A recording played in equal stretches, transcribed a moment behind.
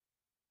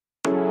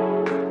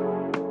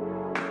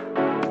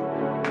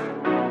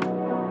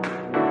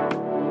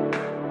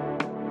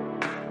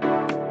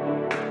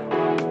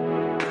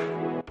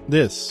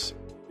This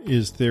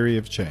is Theory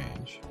of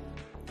Change.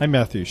 I'm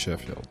Matthew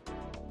Sheffield.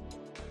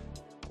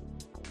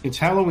 It's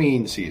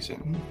Halloween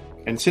season,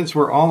 and since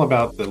we're all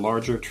about the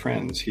larger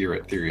trends here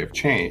at Theory of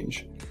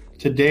Change,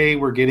 today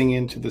we're getting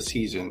into the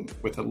season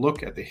with a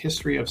look at the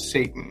history of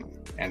Satan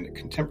and the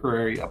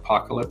contemporary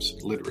apocalypse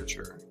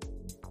literature.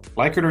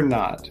 Like it or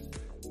not,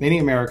 many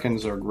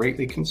Americans are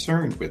greatly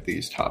concerned with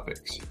these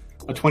topics.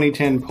 A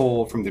 2010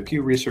 poll from the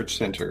Pew Research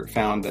Center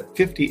found that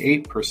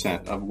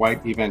 58% of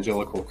white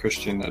evangelical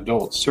Christian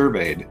adults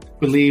surveyed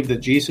believed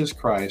that Jesus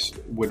Christ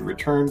would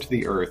return to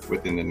the earth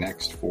within the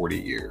next 40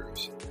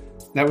 years.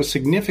 That was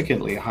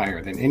significantly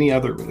higher than any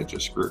other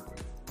religious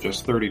group.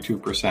 Just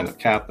 32% of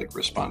Catholic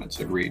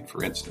respondents agreed,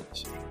 for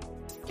instance.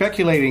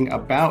 Speculating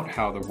about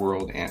how the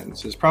world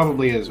ends is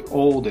probably as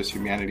old as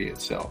humanity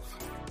itself.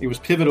 It was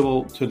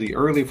pivotal to the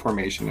early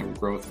formation and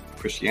growth of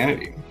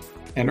Christianity.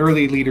 And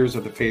early leaders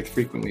of the faith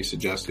frequently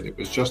suggested it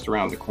was just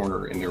around the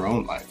corner in their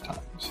own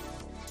lifetimes.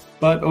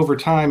 But over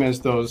time, as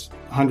those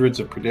hundreds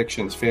of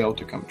predictions failed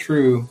to come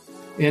true,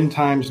 end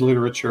times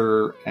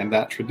literature and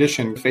that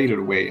tradition faded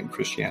away in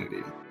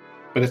Christianity.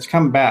 But it's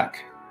come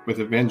back with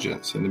a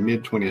vengeance in the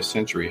mid-20th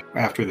century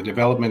after the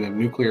development of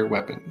nuclear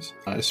weapons,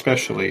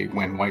 especially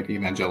when white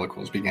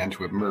evangelicals began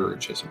to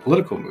emerge as a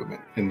political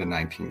movement in the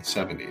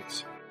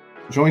 1970s.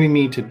 Joining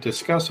me to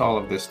discuss all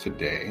of this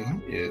today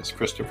is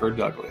Christopher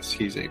Douglas.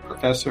 He's a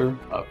professor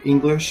of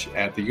English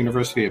at the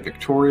University of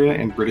Victoria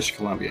in British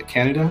Columbia,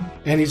 Canada.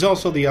 And he's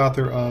also the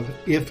author of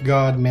If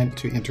God Meant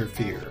to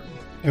Interfere,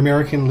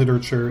 American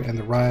Literature and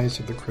the Rise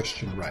of the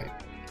Christian Right.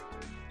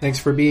 Thanks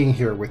for being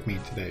here with me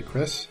today,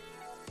 Chris.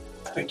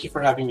 Thank you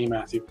for having me,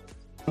 Matthew.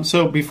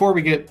 So before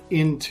we get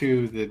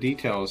into the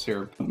details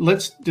here,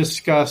 let's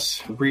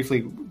discuss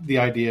briefly the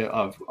idea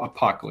of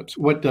apocalypse.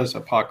 What does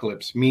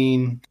apocalypse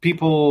mean?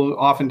 People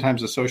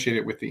oftentimes associate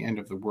it with the end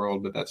of the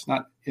world, but that's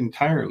not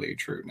entirely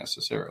true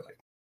necessarily.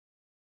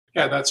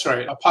 Yeah, that's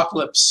right.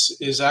 Apocalypse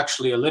is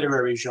actually a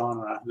literary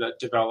genre that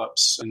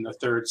develops in the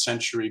 3rd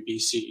century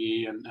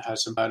BCE and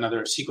has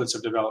another sequence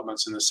of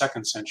developments in the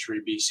 2nd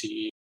century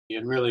BCE.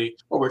 And really,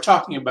 what we're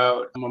talking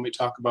about when we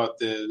talk about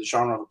the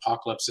genre of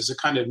apocalypse is a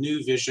kind of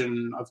new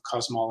vision of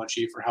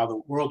cosmology for how the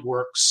world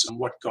works and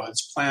what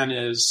God's plan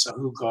is,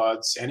 who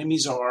God's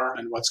enemies are,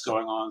 and what's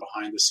going on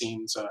behind the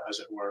scenes, as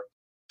it were.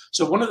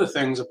 So one of the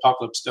things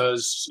Apocalypse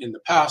does in the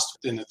past,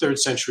 in the 3rd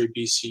century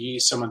BCE,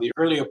 some of the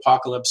early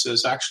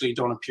apocalypses actually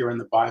don't appear in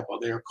the Bible.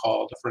 They are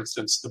called, for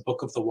instance, the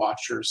Book of the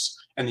Watchers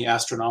and the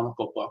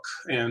Astronomical Book.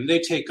 And they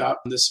take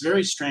up this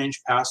very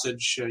strange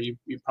passage.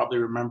 You probably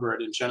remember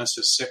it in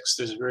Genesis 6.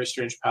 There's a very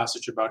strange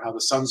passage about how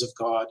the sons of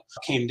God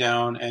came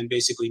down and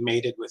basically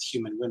mated with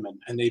human women.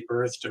 And they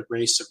birthed a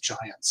race of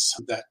giants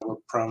that were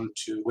prone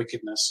to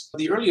wickedness.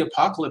 The early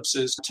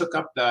apocalypses took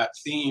up that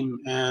theme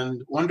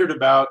and wondered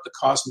about the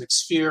cosmic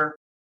sphere.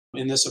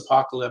 In this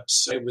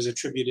apocalypse, it was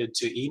attributed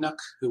to Enoch,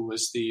 who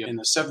was in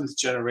the 7th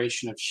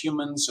generation of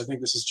humans. I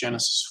think this is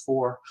Genesis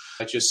 4.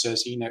 It just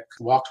says Enoch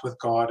walked with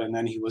God and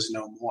then he was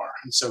no more.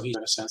 And so he,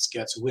 in a sense,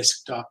 gets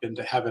whisked up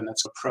into heaven.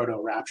 That's a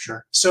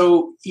proto-rapture.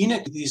 So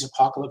Enoch, these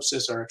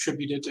apocalypses are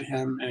attributed to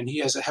him, and he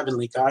has a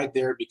heavenly guide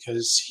there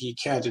because he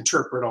can't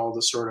interpret all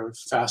the sort of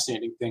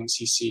fascinating things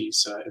he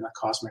sees in the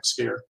cosmic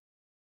sphere.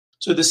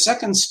 So the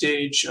second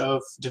stage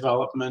of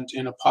development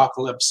in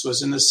Apocalypse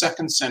was in the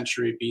 2nd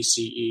century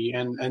BCE.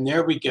 And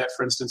there we get,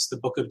 for instance, the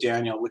Book of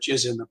Daniel, which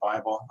is in the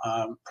Bible,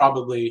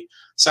 probably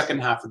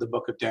second half of the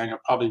Book of Daniel,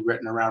 probably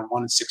written around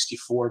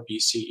 164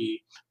 BCE.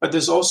 But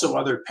there's also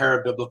other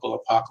parabiblical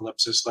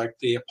apocalypses, like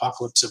the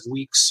Apocalypse of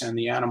Weeks and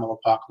the Animal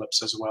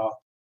Apocalypse as well.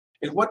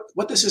 And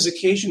what this is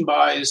occasioned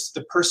by is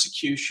the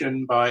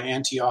persecution by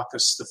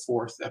Antiochus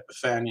IV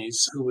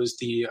Epiphanes, who was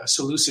the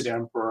Seleucid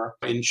emperor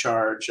in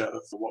charge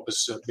of what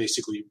was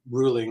basically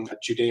ruling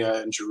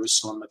Judea and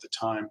Jerusalem at the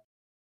time.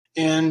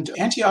 And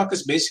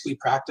Antiochus basically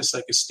practiced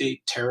like a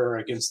state terror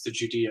against the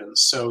Judeans.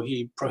 So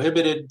he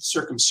prohibited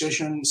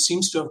circumcision,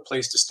 seems to have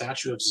placed a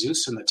statue of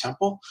Zeus in the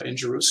temple in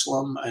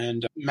Jerusalem,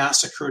 and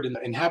massacred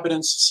the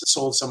inhabitants,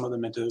 sold some of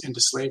them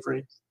into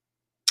slavery.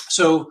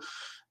 So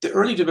the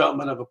early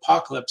development of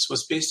Apocalypse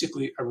was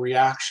basically a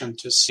reaction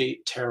to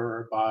state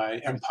terror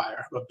by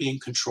empire, of being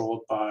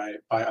controlled by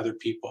other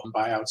people,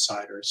 by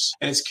outsiders.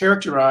 And it's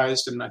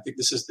characterized, and I think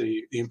this is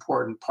the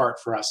important part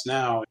for us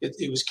now,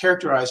 it was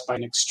characterized by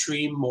an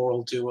extreme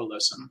moral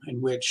dualism in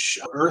which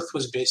Earth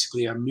was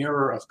basically a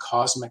mirror of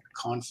cosmic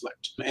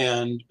conflict.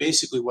 And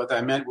basically what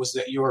that meant was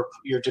that your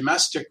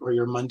domestic or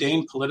your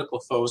mundane political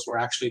foes were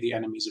actually the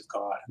enemies of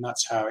God. And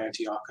that's how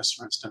Antiochus,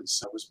 for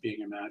instance, was being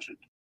imagined.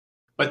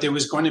 But there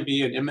was going to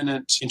be an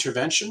imminent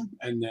intervention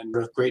and then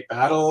a great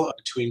battle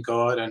between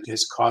God and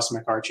his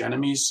cosmic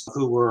archenemies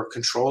who were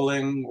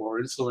controlling or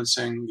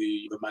influencing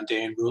the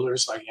mundane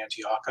rulers like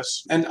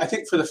Antiochus. And I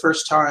think for the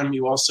first time,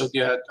 you also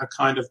get a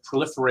kind of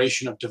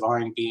proliferation of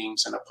divine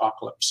beings in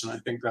Apocalypse. And I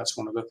think that's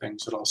one of the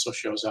things that also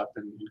shows up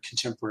in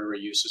contemporary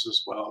uses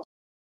as well.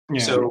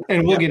 Yeah,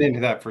 and we'll get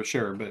into that for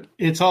sure. But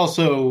it's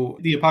also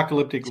the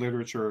apocalyptic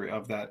literature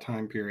of that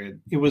time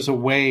period. It was a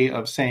way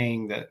of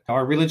saying that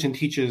our religion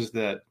teaches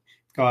that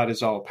God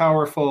is all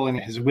powerful and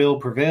his will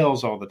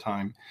prevails all the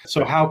time.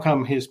 So how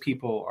come his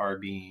people are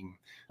being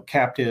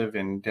captive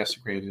and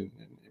desecrated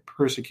and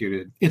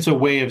persecuted? It's a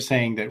way of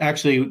saying that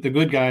actually the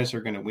good guys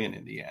are going to win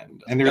in the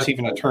end. And there's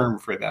even a term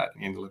for that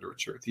in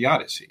literature,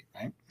 theodicy,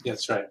 right?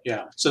 That's right,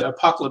 yeah. So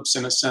Apocalypse,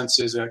 in a sense,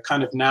 is a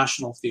kind of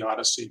national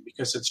theodicy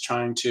because it's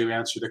trying to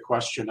answer the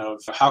question of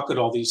how could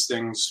all these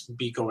things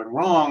be going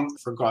wrong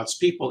for God's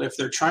people if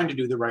they're trying to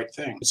do the right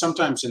thing.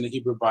 Sometimes in the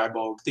Hebrew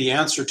Bible, the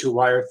answer to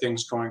why are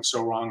things going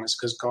so wrong is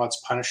because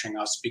God's punishing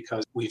us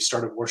because we've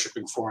started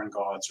worshiping foreign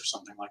gods or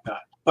something like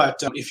that.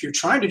 But if you're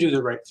trying to do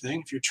the right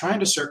thing, if you're trying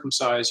to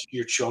circumcise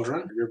your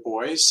children, your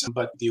boys,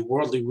 but the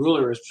worldly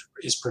ruler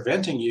is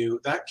preventing you,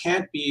 that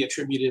can't be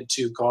attributed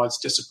to God's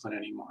discipline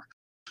anymore.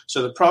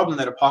 So the problem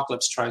that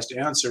Apocalypse tries to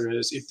answer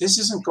is, if this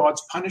isn't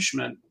God's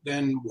punishment,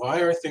 then why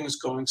are things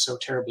going so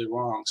terribly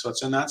wrong? So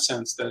it's in that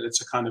sense that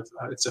it's a kind of,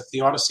 it's a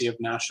theodicy of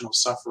national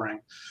suffering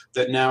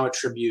that now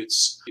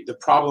attributes the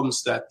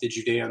problems that the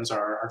Judeans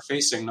are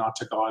facing, not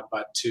to God,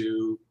 but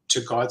to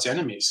God's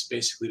enemies,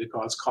 basically to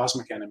God's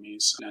cosmic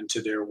enemies and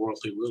to their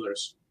worldly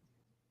rulers.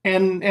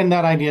 And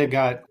that idea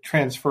got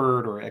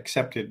transferred or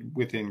accepted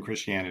within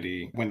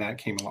Christianity when that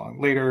came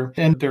along later.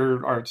 And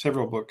there are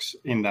several books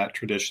in that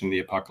tradition, the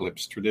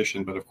Apocalypse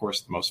tradition, but of course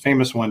the most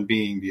famous one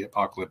being the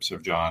Apocalypse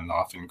of John,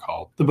 often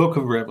called the Book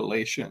of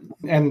Revelation.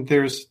 And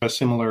there's a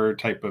similar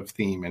type of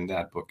theme in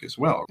that book as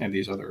well, and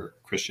these other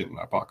Christian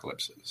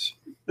apocalypses.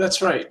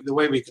 That's right. The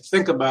way we could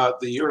think about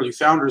the early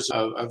founders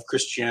of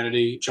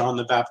Christianity, John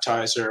the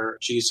Baptizer,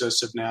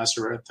 Jesus of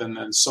Nazareth, and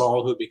then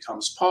Saul, who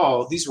becomes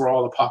Paul, these were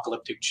all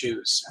apocalyptic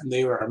Jews. And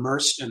they were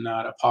immersed in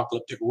that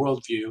apocalyptic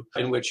worldview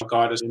in which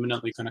God is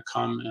imminently going to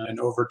come and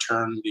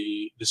overturn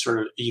the sort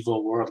of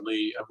evil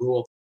worldly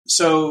rule.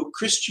 So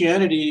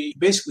Christianity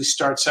basically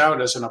starts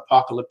out as an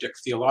apocalyptic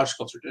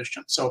theological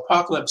tradition. So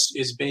Apocalypse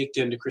is baked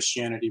into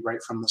Christianity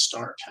right from the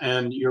start.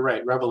 And you're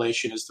right,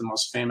 Revelation is the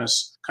most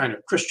famous kind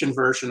of Christian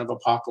version of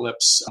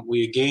Apocalypse.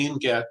 We again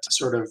get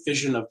sort of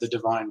vision of the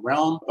divine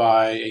realm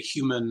by a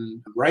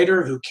human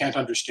writer who can't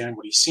understand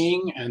what he's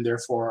seeing, and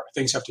therefore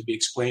things have to be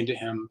explained to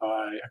him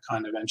by a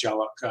kind of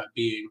angelic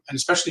being, and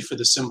especially for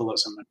the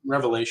symbolism.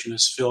 Revelation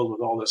is filled with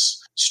all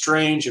this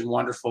strange and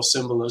wonderful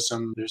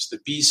symbolism. There's the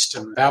beast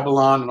and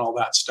Babylon and all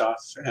that stuff.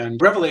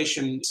 And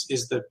Revelation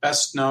is the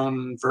best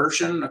known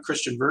version, a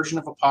Christian version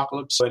of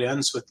Apocalypse. So it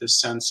ends with this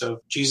sense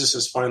of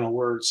Jesus' final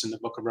words in the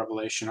book of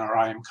Revelation are,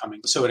 I am coming.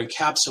 So it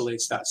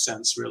encapsulates that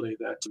sense really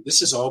that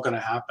this is all going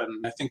to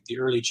happen. I think the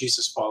early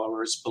Jesus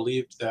followers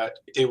believed that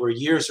they were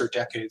years or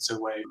decades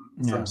away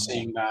from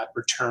seeing that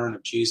return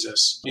of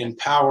Jesus in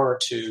power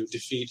to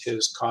defeat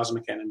his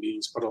cosmic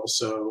enemies, but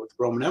also the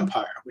Roman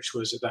Empire, which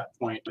was at that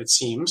point, it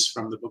seems,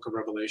 from the book of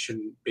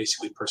Revelation,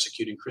 basically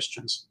persecuting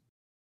Christians.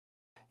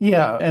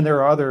 Yeah, and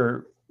there are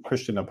other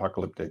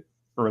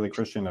early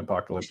Christian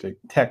apocalyptic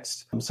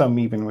texts, some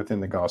even within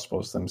the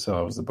Gospels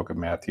themselves. The book of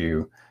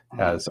Matthew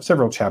has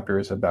several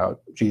chapters about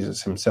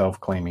Jesus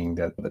himself claiming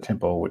that the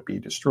temple would be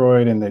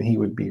destroyed and that he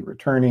would be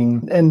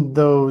returning. And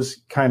those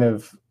kind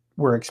of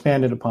were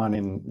expanded upon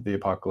in the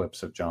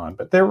Apocalypse of John,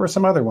 but there were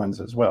some other ones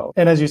as well.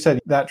 And as you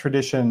said, that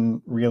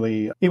tradition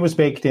really, it was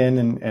baked in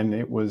and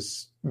it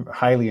was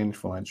highly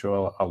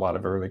influential. A lot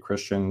of early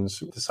Christians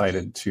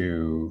decided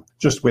to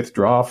just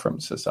withdraw from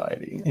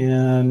society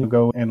and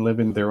go and live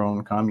in their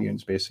own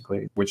communes,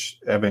 basically, which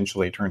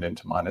eventually turned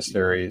into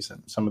monasteries.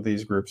 And some of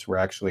these groups were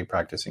actually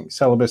practicing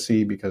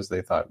celibacy because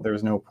they thought there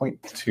was no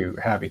point to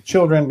having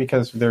children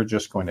because they're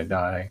just going to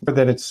die, or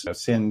that it's a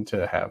sin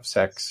to have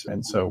sex.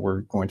 And so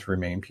we're going to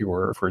remain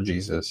pure for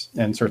Jesus.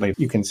 And certainly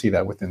you can see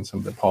that within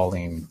some of the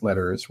Pauline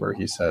letters where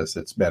he says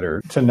it's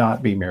better to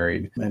not be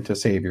married and to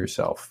save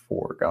yourself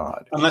for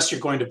God. Unless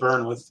you're going to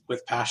burn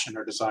with passion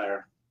or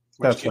desire.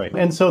 That's right.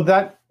 And so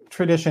that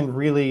tradition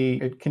really,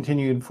 it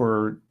continued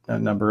for a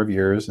number of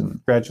years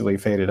and gradually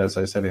faded, as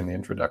I said in the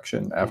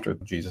introduction, after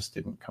Jesus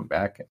didn't come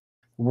back.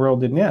 The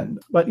world didn't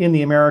end. But in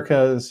the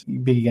Americas, you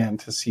began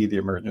to see the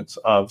emergence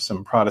of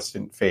some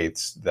Protestant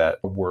faiths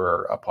that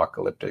were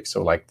apocalyptic.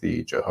 So like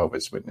the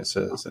Jehovah's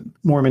Witnesses and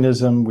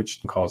Mormonism,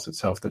 which calls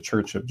itself the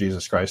Church of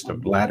Jesus Christ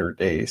of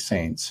Latter-day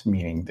Saints,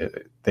 meaning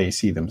that they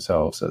see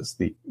themselves as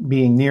the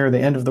being near the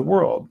end of the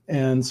world.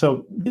 And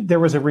so there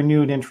was a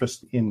renewed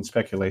interest in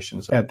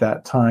speculations at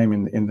that time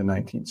in the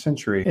 19th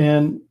century.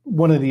 And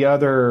one of the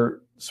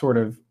other sort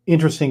of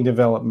interesting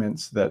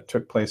developments that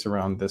took place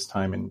around this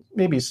time and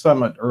maybe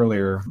somewhat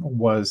earlier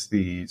was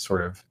the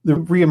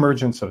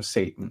reemergence of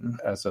Satan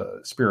as a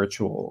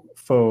spiritual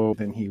foe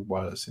than he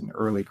was in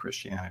early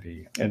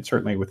Christianity and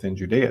certainly within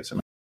Judaism.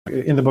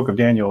 In the book of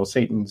Daniel,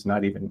 Satan's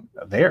not even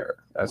there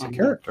as a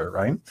character,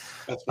 right?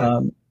 That's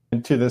right.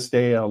 And to this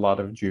day, a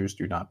lot of Jews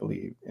do not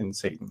believe in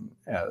Satan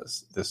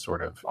as this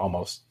sort of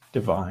almost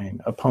divine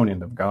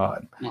opponent of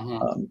God.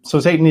 So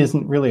Satan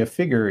isn't really a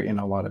figure in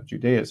a lot of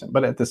Judaism.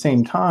 But at the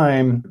same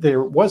time,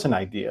 there was an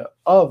idea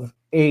of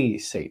a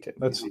Satan.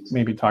 Let's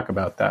maybe talk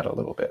about that a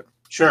little bit.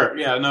 Sure.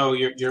 Yeah, no,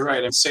 you're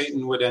right. And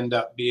Satan would end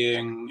up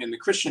being, in the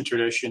Christian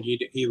tradition,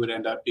 he would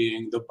end up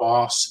being the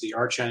boss, the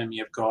archenemy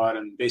of God,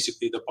 and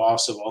basically the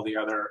boss of all the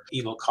other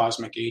evil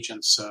cosmic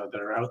agents that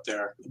are out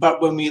there.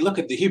 But when we look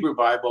at the Hebrew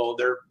Bible,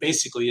 there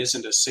basically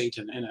isn't a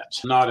Satan in it,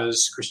 not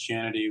as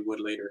Christianity would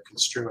later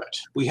construe it.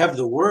 We have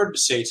the word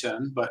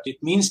Satan, but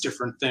it means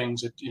different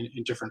things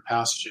in different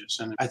passages.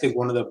 And I think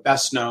one of the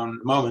best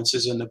known moments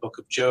is in the book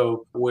of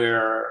Job,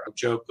 where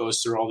Job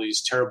goes through all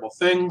these terrible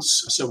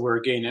things. So we're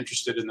again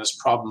interested in this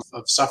problem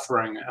of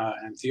suffering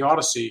and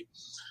theodicy.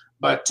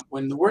 But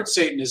when the word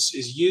Satan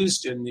is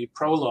used in the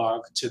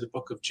prologue to the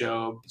book of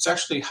Job, it's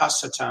actually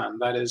Hasatan,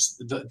 that is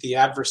the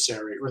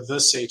adversary or the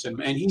Satan.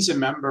 And he's a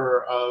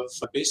member of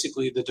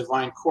basically the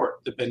divine court,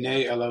 the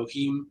B'nai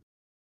Elohim.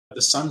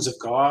 The sons of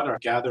God are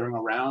gathering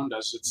around,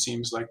 as it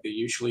seems like they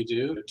usually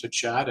do, to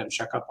chat and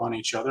check up on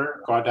each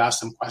other. God asks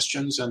them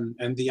questions, and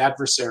the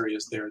adversary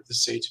is there. The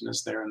Satan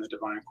is there in the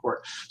divine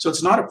court. So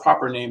it's not a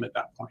proper name at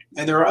that point.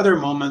 And there are other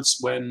moments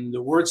when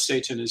the word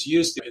Satan is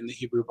used in the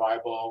Hebrew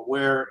Bible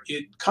where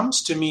it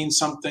comes to mean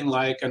something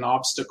like an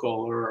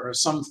obstacle or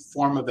some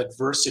form of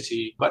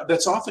adversity, but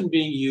that's often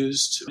being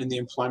used in the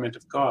employment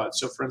of God.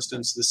 So, for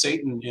instance, the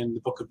Satan in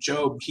the book of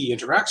Job, he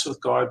interacts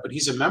with God, but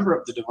he's a member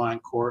of the divine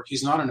court.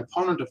 He's not an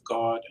opponent of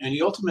God, and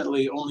he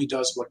ultimately only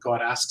does what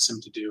God asks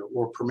him to do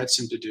or permits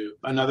him to do.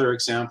 Another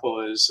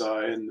example is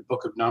in the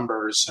book of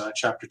Numbers,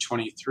 chapter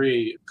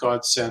 23,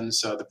 God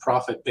sends the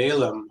prophet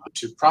Balaam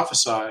to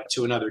prophesy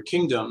to another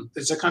kingdom.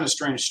 It's a kind of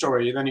strange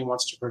story. Then he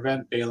wants to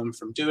prevent Balaam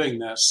from doing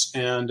this,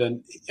 and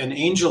an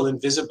angel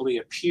invisibly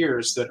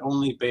appears that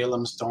only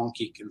Balaam's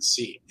donkey can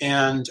see.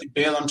 And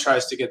Balaam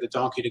tries to get the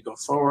donkey to go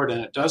forward, and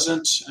it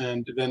doesn't.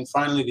 And then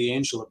finally the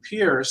angel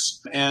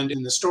appears, and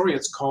in the story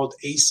it's called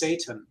a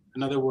Satan.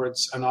 In other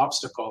words, an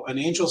obstacle. An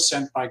angel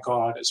sent by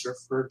God is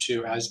referred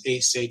to as a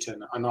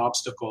Satan, an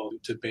obstacle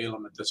to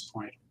Balaam at this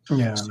point.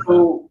 Yeah.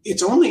 So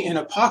it's only in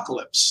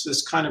Apocalypse,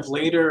 this kind of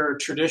later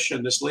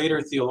tradition, this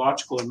later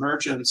theological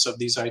emergence of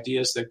these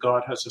ideas that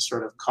God has a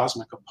sort of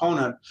cosmic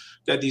opponent,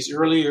 that these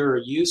earlier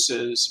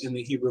uses in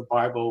the Hebrew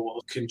Bible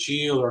will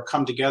congeal or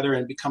come together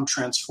and become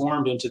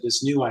transformed into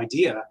this new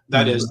idea.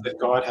 That is, that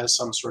God has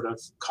some sort of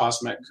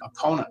cosmic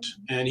opponent.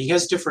 And he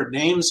has different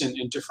names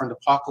in different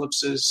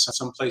apocalypses.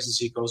 Some places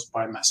he goes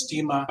by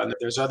Mastema, and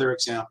there's other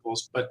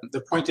examples. But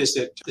the point is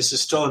that this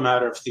is still a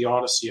matter of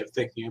theodicy, of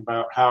thinking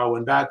about how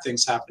when bad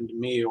things happen to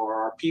me or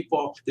our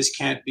people, this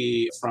can't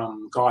be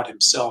from God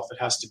himself. It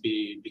has to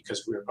be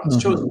because we're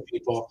God's chosen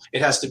people.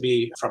 It has to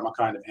be from a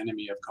kind of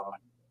enemy of God.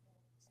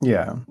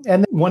 Yeah.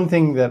 And one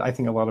thing that I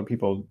think a lot of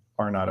people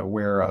are not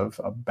aware of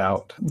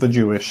about the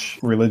Jewish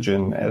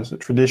religion as a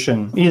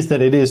tradition is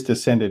that it is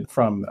descended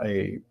from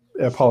a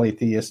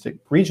polytheistic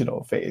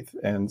regional faith.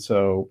 And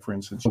so, for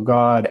instance,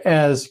 God,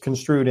 as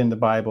construed in the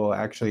Bible,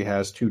 actually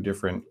has two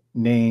different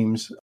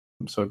names.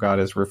 So God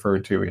is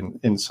referred to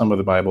in some of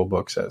the Bible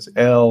books as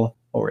El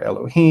or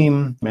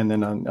Elohim, and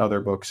then on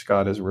other books,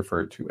 God is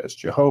referred to as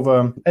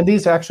Jehovah. And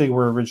these actually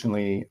were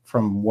originally,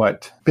 from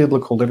what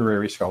biblical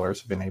literary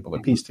scholars have been able to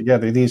piece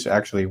together, these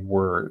actually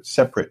were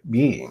separate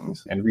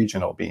beings and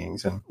regional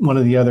beings. And one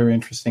of the other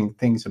interesting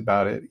things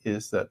about it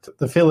is that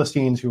the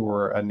Philistines, who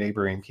were a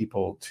neighboring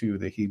people to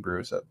the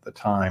Hebrews at the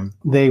time,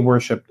 they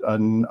worshipped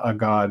a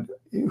god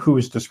who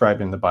is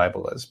described in the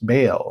Bible as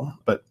Baal,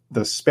 but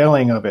the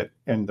spelling of it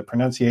and the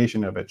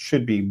pronunciation of it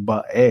should be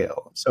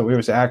Baal. So it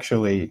was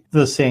actually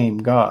the same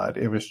God.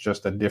 It was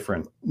just a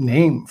different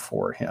name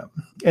for him.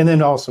 And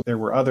then also there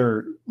were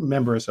other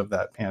members of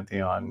that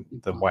pantheon.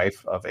 The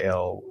wife of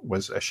El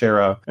was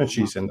Asherah, and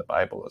she's in the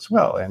Bible as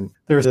well. And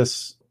there's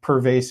this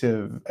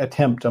pervasive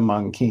attempt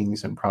among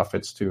kings and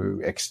prophets to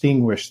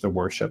extinguish the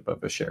worship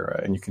of Asherah,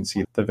 and you can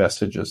see the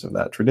vestiges of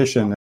that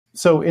tradition.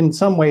 So in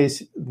some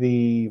ways,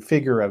 the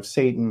figure of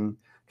Satan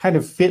kind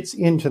of fits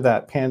into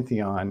that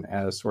pantheon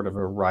as sort of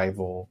a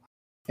rival.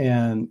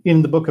 And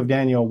in the book of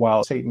Daniel,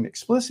 while Satan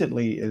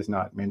explicitly is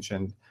not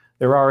mentioned,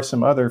 there are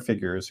some other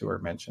figures who are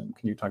mentioned.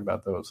 Can you talk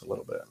about those a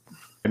little bit?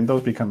 And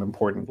those become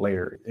important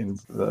later in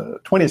the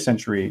 20th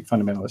century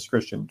fundamentalist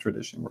Christian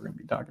tradition we're going to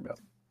be talking about.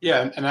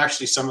 Yeah, and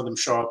actually some of them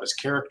show up as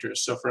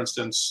characters. So, for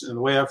instance,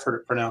 the way I've heard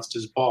it pronounced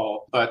is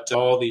Baal, but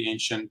Baal, the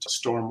ancient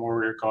storm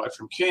warrior god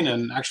from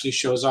Canaan, actually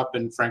shows up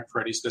in Frank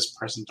Peretti's This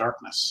Present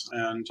Darkness.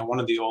 And one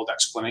of the old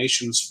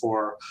explanations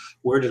for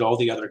where did all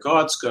the other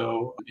gods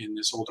go in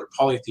this older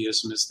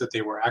polytheism is that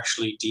they were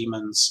actually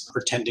demons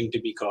pretending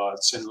to be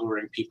gods and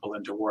luring people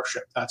into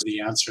worship. That's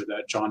the answer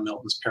that John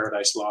Milton's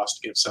Paradise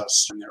Lost gives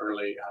us in the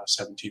early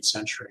 17th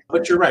century.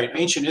 But you're right,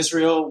 ancient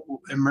Israel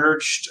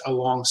emerged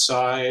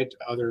alongside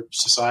other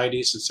societies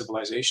societies and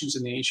civilizations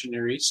in the ancient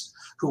Near East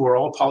who were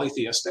all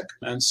polytheistic.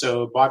 And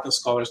so Bible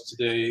scholars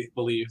today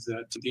believe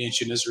that the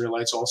ancient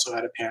Israelites also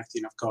had a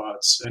pantheon of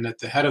gods. And at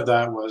the head of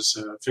that was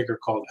a figure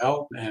called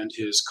El and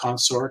his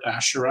consort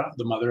Asherah,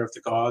 the mother of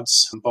the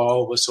gods.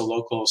 Baal was a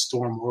local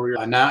storm warrior.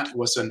 Anat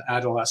was an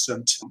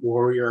adolescent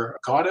warrior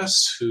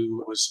goddess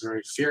who was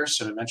very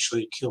fierce and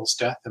eventually kills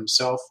death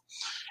himself.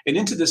 And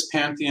into this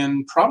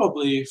pantheon,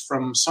 probably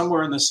from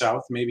somewhere in the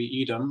south,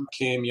 maybe Edom,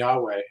 came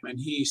Yahweh. And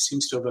he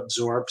seems to have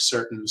absorbed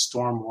certain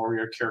storm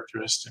warrior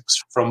characteristics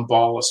from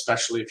Baal,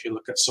 especially if you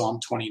look at Psalm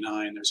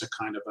 29. There's a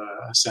kind of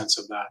a sense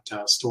of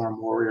that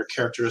storm warrior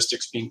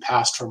characteristics being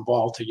passed from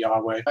Baal to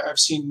Yahweh. I've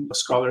seen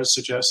scholars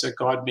suggest that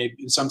God may,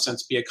 in some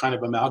sense, be a kind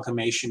of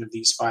amalgamation of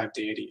these five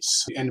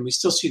deities. And we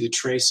still see the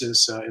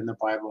traces in the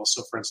Bible.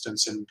 So, for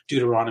instance, in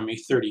Deuteronomy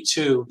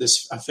 32,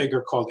 a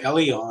figure called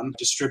Elion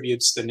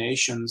distributes the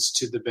nations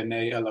to the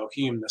B'nai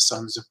Elohim, the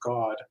sons of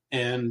God.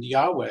 And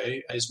Yahweh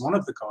is one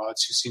of the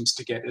gods who seems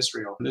to get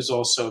Israel. And there's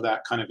also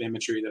that kind of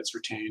imagery that's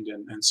retained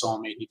in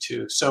Psalm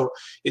 82. So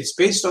it's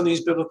based on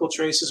these biblical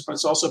traces, but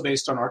it's also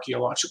based on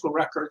archaeological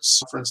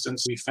records. For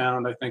instance, we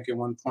found, I think, at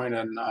one point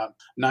in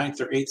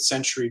 9th or 8th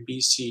century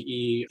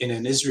BCE in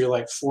an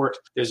Israelite fort,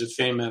 there's a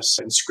famous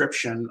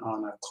inscription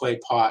on a clay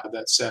pot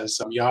that says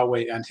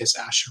Yahweh and his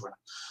Asherah.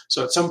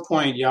 So at some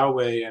point,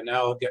 Yahweh and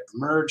El get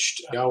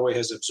merged. Yahweh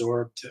has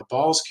absorbed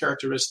Baal's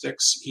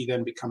characteristics. He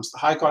then becomes the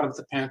high god of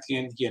the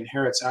pantheon. He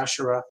inherits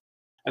Asherah.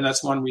 And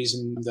that's one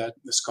reason that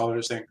the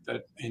scholars think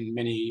that in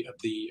many of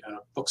the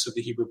books of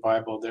the Hebrew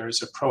Bible, there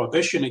is a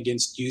prohibition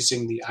against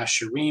using the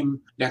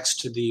Asherim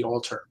next to the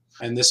altar.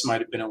 And this might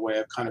have been a way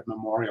of kind of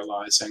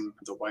memorializing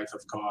the wife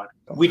of God.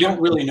 We don't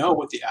really know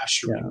what the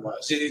Asherim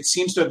was. It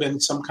seems to have been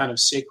some kind of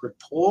sacred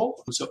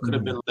pole. So it could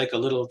have been like a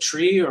little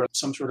tree or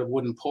some sort of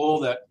wooden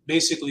pole that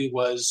basically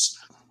was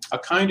a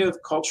kind of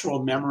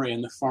cultural memory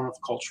in the form of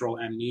cultural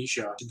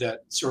amnesia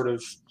that sort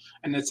of,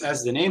 and it's,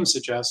 as the name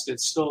suggests,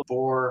 it still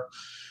bore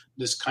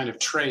this kind of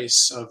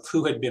trace of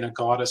who had been a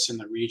goddess in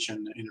the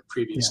region in a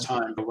previous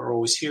time. But we're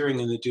always hearing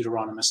in the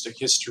Deuteronomistic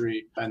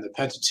history and the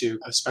Pentateuch,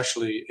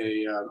 especially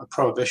a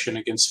prohibition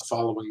against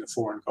following the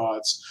foreign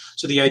gods.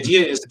 So the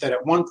idea is that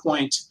at one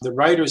point, the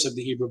writers of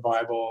the Hebrew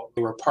Bible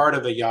were part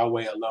of a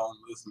Yahweh alone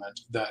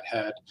movement that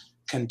had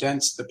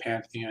condensed the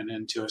pantheon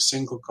into a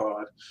single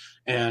god.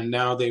 And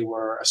now they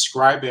were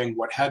ascribing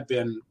what had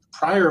been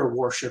prior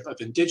worship of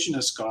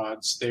indigenous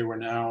gods, they were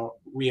now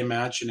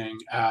reimagining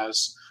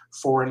as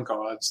foreign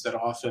gods that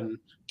often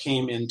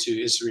came into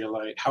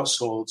Israelite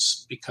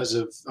households because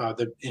of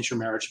the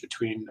intermarriage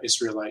between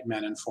Israelite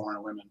men and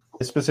foreign women.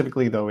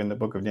 Specifically, though, in the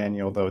book of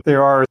Daniel, though,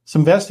 there are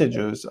some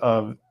vestiges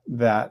of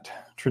that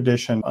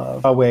tradition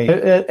of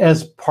Yahweh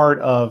as part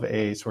of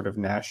a sort of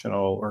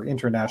national or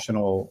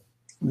international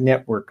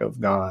network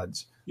of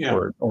gods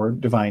or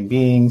divine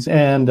beings.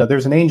 And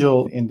there's an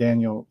angel in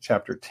Daniel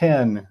chapter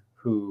 10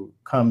 who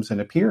comes and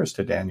appears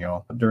to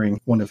Daniel during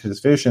one of his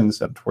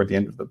visions toward the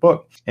end of the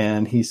book.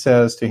 And he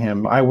says to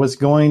him, I was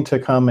going to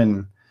come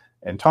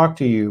and talk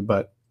to you,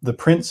 but the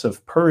Prince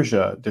of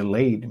Persia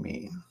delayed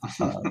me.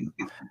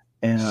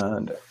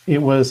 And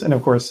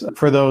of course,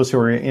 for those who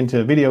are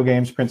into video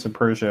games, Prince of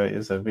Persia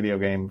is a video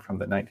game from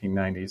the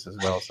 1990s as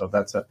well. So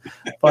that's a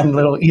fun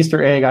little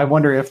Easter egg. I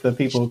wonder if the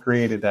people who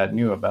created that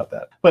knew about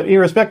that. But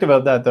irrespective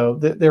of that, though,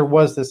 there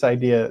was this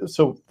idea.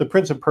 So the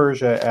Prince of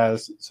Persia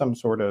as some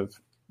sort of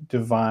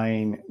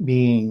divine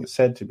being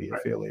said to be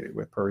affiliated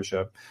with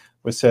Persia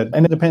was said,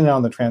 and depending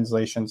on the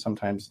translation,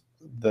 sometimes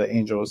the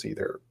angel is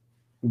either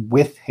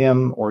with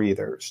him or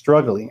either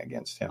struggling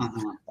against him.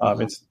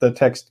 The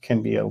text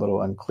can be a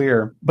little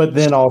unclear, but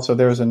then also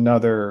there's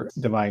another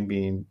divine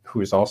being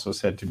who is also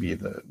said to be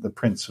the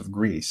Prince of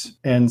Greece.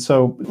 And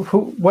so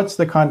what's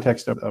the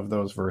context of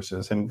those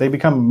verses? And they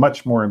become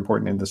much more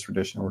important in this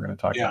tradition we're going to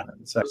talk about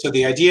in a second. So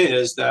the idea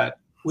is that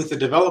with the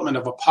development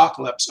of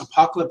apocalypse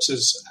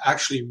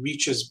actually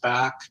reaches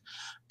back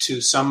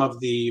to some of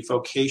the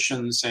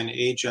vocations and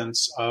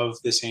agents of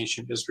this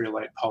ancient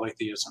Israelite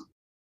polytheism.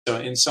 So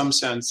in some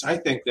sense, I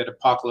think that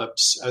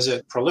apocalypse, as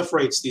it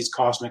proliferates these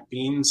cosmic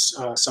beings,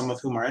 some of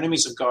whom are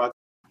enemies of God,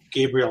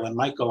 Gabriel and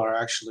Michael are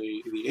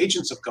actually the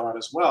agents of God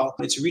as well.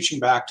 It's reaching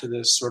back to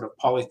this sort of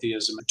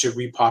polytheism to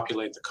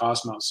repopulate the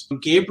cosmos.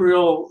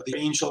 Gabriel, the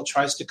angel,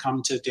 tries to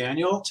come to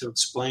Daniel to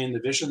explain the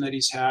vision that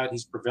he's had.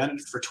 He's prevented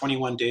for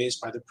 21 days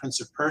by the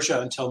Prince of Persia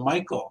until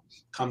Michael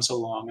comes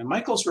along. And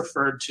Michael's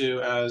referred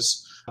to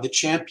as the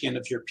champion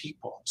of your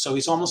people. So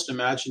he's almost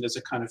imagined as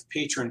a kind of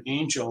patron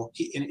angel.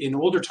 In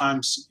older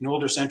times, in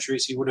older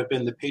centuries, he would have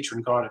been the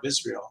patron god of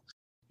Israel.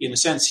 In a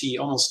sense, he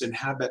almost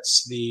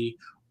inhabits the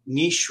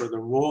niche or the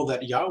role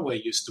that Yahweh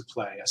used to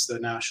play as the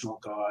national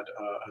god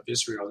of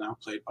Israel, now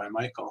played by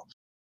Michael.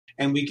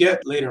 And we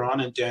get later on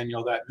in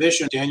Daniel that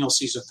vision. Daniel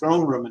sees a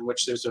throne room in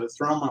which there's a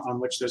throne on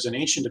which there's an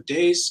Ancient of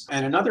Days,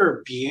 and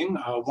another being,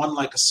 one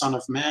like a son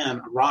of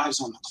man,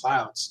 arrives on the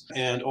clouds,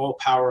 and all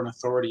power and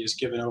authority is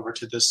given over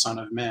to this Son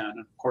of Man. And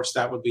of course,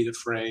 that would be the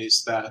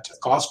phrase that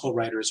gospel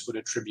writers would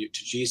attribute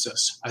to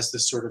Jesus as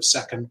this sort of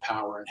second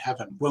power in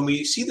heaven. When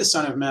we see the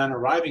Son of Man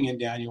arriving in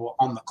Daniel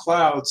on the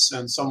clouds,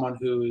 and someone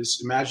who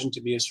is imagined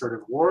to be a sort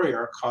of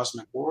warrior, a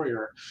cosmic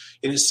warrior,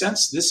 in a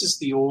sense, this is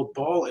the old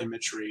Baal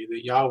imagery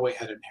that Yahweh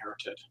had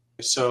inherited.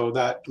 So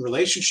that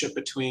relationship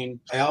between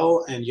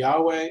El and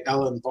Yahweh,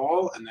 El and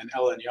Baal, and then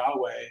El and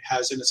Yahweh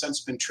has, in a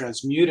sense, been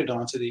transmuted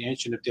onto the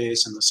Ancient of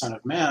Days and the Son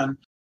of Man.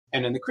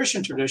 And in the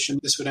Christian tradition,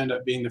 this would end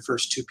up being the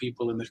first two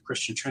people in the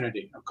Christian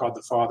Trinity, God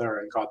the Father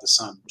and God the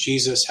Son.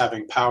 Jesus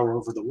having power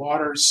over the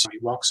waters. He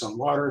walks on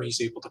water.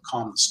 He's able to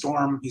calm the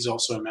storm. He's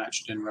also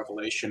imagined in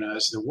Revelation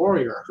as the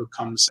warrior who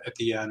comes at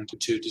the end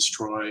to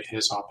destroy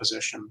his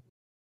opposition.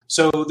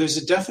 So there's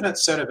a definite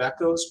set of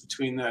echoes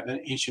between that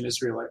ancient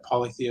Israelite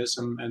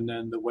polytheism and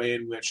then the way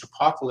in which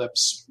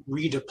Apocalypse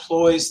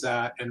redeploys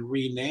that and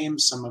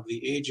renames some of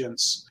the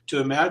agents to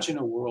imagine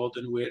a world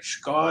in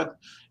which God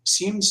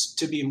seems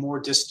to be more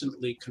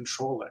distantly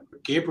controlling.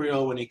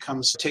 Gabriel, when he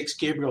comes, takes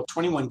Gabriel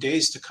 21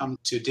 days to come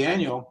to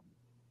Daniel.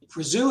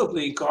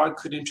 Presumably, God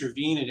could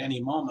intervene at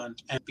any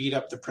moment and beat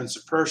up the Prince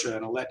of Persia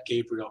and let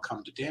Gabriel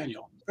come to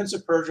Daniel. The Prince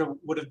of Persia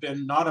would have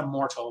been not a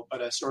mortal,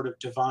 but a sort of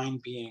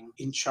divine being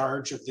in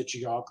charge of the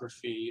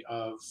geography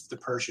of the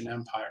Persian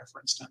Empire,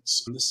 for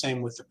instance. And the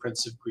same with the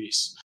Prince of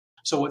Greece.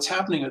 So what's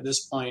happening at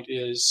this point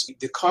is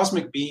the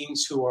cosmic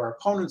beings who are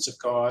opponents of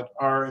God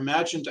are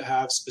imagined to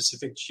have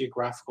specific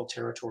geographical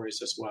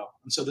territories as well.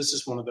 And so this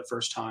is one of the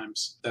first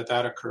times that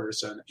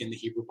occurs in the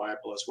Hebrew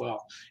Bible as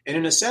well. And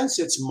in a sense,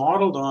 it's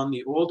modeled on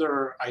the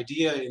older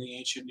idea in the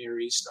ancient Near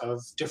East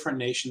of different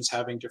nations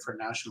having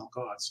different national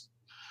gods.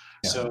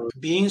 Yeah. So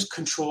beings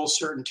control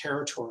certain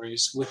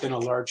territories within a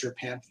larger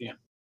pantheon.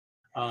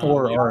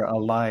 Or are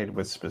allied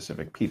with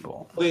specific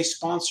people. They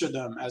sponsor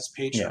them as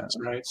patrons,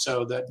 right?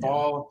 So that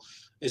Baal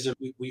is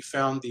we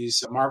found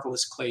these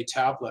marvelous clay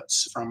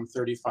tablets from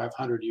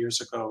 3,500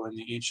 years ago in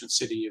the ancient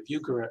city of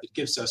Ugarit. It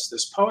gives us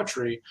this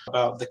poetry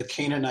about the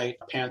Canaanite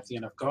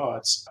pantheon of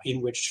gods,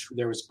 in which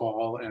there was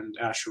Baal and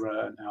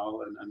Asherah and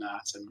El and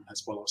Anat, and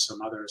as well as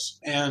some others.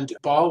 And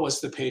Baal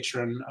was the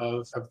patron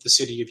of the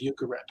city of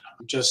Ugarit,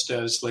 just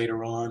as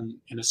later on,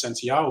 in a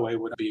sense, Yahweh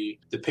would be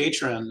the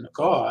patron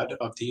god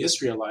of the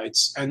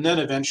Israelites, and then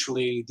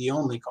eventually the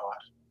only god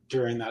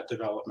during that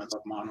development of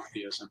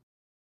monotheism.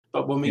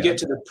 But when we get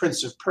to the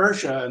Prince of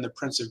Persia and the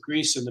Prince of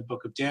Greece in the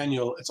book of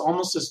Daniel, it's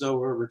almost as though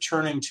we're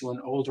returning to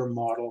an older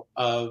model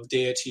of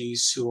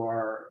deities who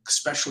are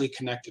especially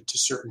connected to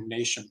certain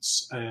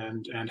nations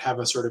and have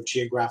a sort of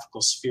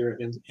geographical sphere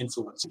of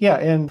influence. Yeah,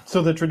 and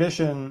so the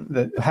tradition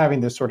that having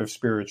this sort of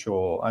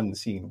spiritual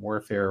unseen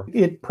warfare,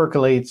 it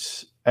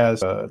percolates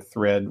as a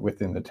thread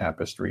within the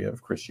tapestry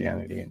of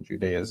Christianity and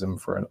Judaism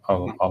for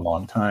a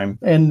long time.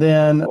 And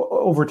then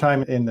over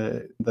time in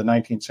the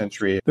 19th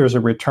century, there's a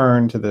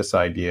return to this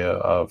idea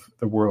of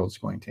the world's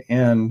going to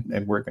end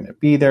and we're going to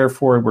be there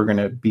for it. We're going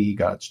to be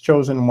God's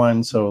chosen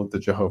one. So the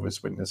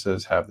Jehovah's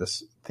Witnesses have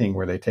this thing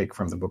where they take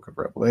from the book of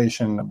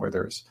Revelation, where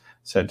there's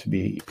said to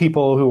be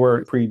people who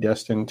are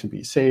predestined to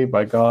be saved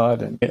by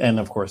God.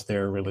 And of course,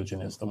 their religion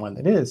is the one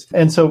that is.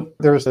 And so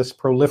there's this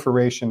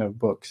proliferation of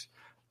books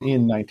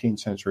in 19th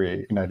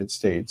century United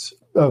States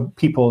of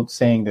people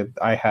saying that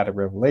I had a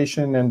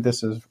revelation and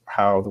this is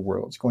how the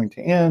world's going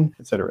to end,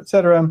 et cetera, et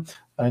cetera.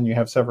 And you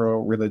have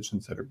several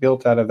religions that are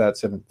built out of that: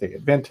 Seventh-day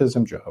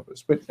Adventism,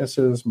 Jehovah's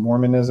Witnesses,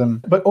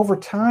 Mormonism. But over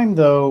time,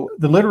 though,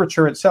 the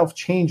literature itself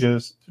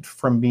changes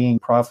from being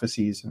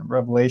prophecies and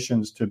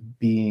revelations to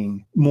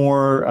being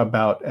more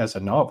about as a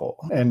novel.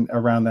 And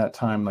around that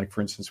time, like, for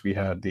instance, we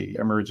had the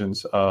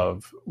emergence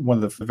of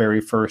one of the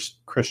very first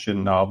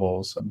Christian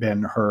novels,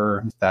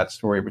 Ben-Hur, that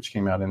story, which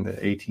came out in the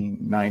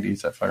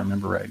 1890s, if I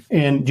remember right.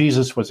 And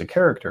Jesus was a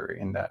character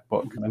in that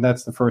book. And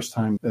that's the first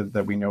time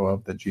that we know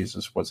of that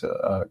Jesus was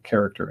a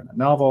character in a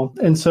novel.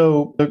 And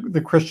so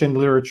the Christian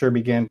literature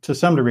began to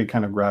some degree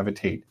kind of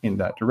gravitate in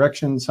that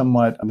direction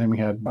somewhat. And then we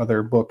had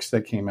other books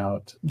that came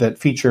out that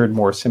featured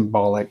more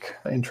symbolic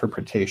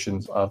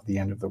interpretations of the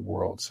end of the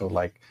world. So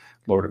like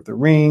Lord of the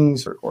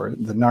Rings or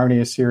the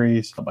Narnia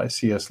series by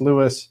C.S.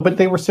 Lewis. But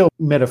they were still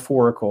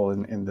metaphorical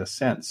in this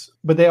sense.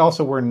 But they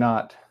also were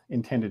not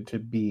intended to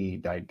be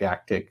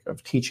didactic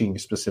of teaching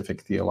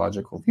specific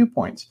theological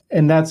viewpoints.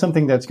 And that's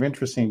something that's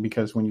interesting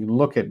because when you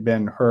look at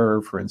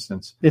Ben-Hur, for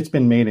instance, it's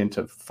been made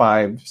into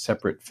 5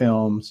 separate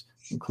films,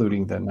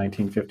 including the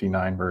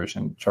 1959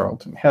 version,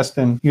 Charlton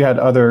Heston. You had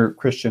other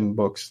Christian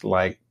books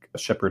like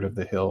Shepherd of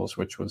the Hills,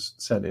 which was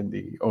set in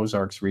the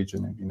Ozarks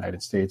region of the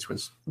United States,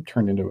 was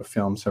turned into a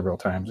film several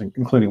times,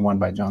 including one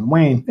by John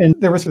Wayne. And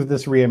there was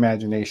this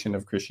reimagination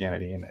of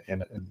Christianity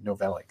in a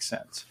novellic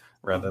sense,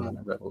 rather than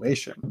a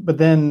revelation. But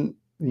then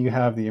you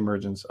have the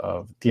emergence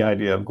of the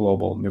idea of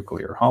global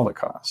nuclear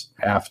holocaust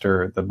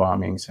after the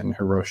bombings in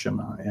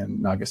Hiroshima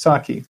and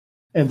Nagasaki.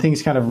 And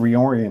things kind of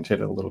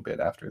reoriented a little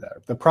bit after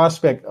that. The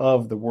prospect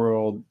of the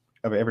world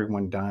of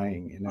everyone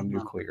dying in a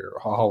nuclear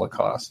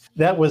holocaust.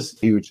 That was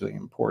hugely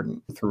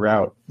important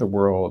throughout the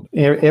world.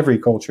 Every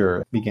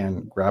culture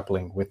began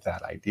grappling with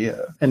that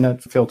idea, and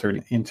that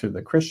filtered into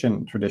the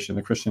Christian tradition,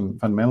 the Christian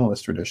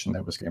fundamentalist tradition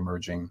that was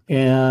emerging.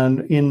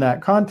 And in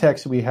that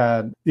context, we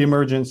had the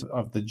emergence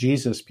of the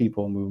Jesus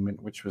People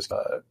movement, which was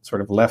a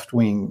sort of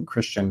left-wing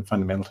Christian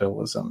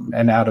fundamentalism.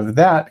 And out of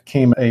that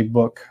came a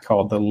book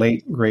called The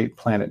Late Great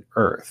Planet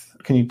Earth.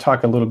 Can you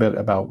talk a little bit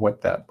about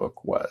what that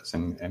book was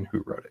and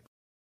who wrote it?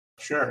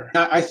 Sure.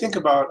 I think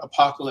about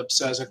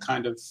apocalypse as a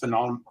kind of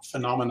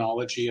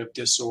phenomenology of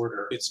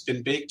disorder. It's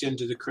been baked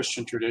into the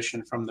Christian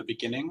tradition from the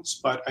beginnings,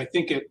 but I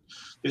think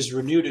there's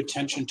renewed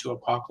attention to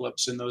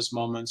apocalypse in those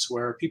moments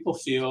where people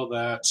feel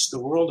that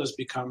the world has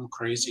become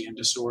crazy and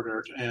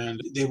disordered,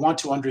 and they want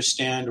to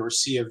understand or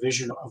see a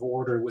vision of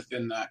order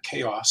within that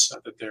chaos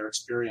that they're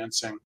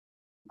experiencing.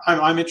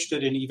 I'm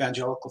interested in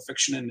evangelical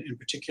fiction in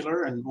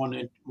particular, and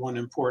one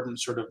important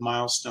sort of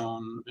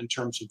milestone in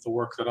terms of the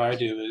work that I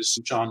do is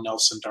John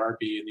Nelson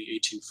Darby in the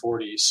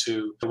 1840s,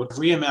 who would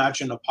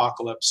reimagine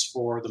apocalypse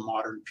for the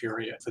modern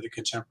period, for the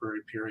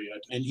contemporary period.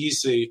 And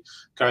he's the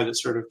guy that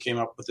sort of came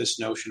up with this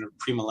notion of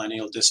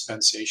premillennial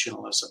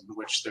dispensationalism,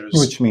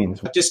 which means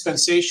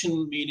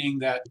dispensation, meaning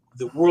that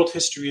the world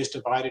history is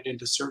divided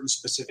into certain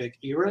specific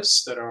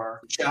eras that are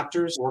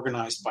chapters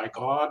organized by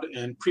God,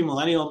 and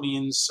premillennial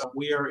means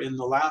we are in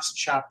the last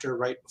chapter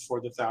right before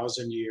the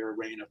 1,000-year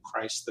reign of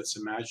Christ that's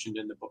imagined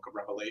in the book of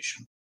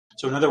Revelation.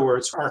 So in other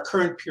words, our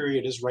current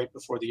period is right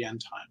before the end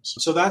times.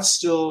 So that's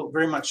still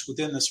very much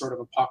within the sort of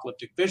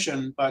apocalyptic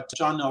vision, but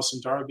John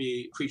Nelson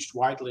Darby preached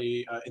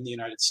widely in the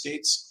United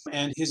States,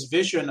 and his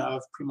vision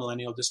of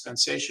premillennial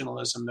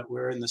dispensationalism, that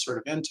we're in the sort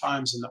of end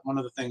times and that one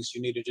of the things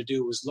you needed to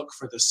do was look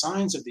for the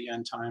signs of the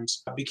end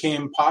times,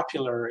 became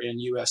popular in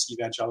U.S.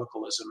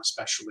 evangelicalism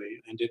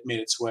especially, and it made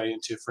its way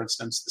into, for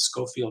instance, the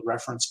Scofield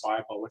Reference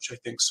Bible, which I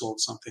think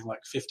sold something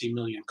like 50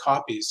 million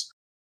copies.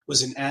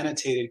 Was an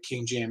annotated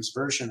King James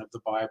version of the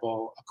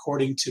Bible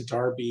according to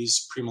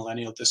Darby's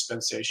premillennial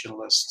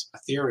dispensationalist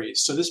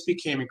theories. So this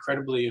became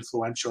incredibly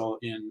influential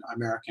in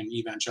American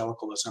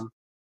evangelicalism.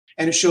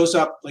 And it shows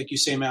up, like you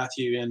say,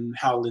 Matthew, in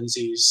Hal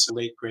Lindsey's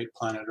Late Great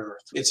Planet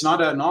Earth. It's not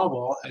a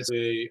novel. It's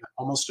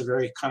almost a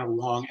very kind of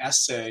long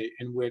essay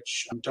in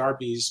which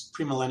Darby's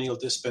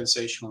premillennial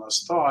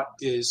dispensationalist thought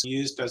is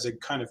used as a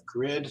kind of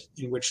grid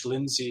in which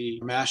Lindsey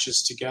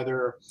mashes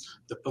together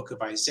the book of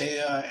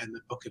Isaiah and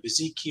the book of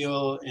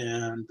Ezekiel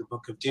and the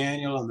book of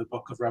Daniel and the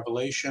book of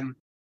Revelation.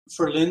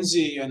 For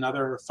Lindsey and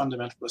other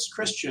fundamentalist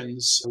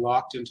Christians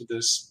locked into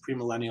this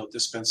premillennial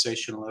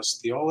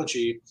dispensationalist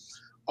theology,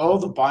 all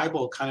the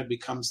Bible kind of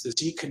becomes this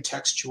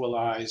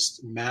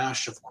decontextualized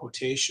mash of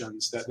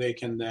quotations that they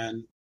can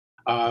then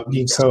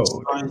decode.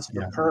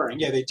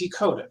 They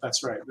decode it.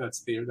 That's right.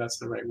 That's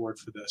the right word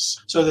for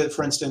this. So that,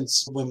 for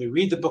instance, when we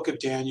read the book of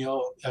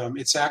Daniel,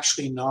 it's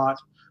actually not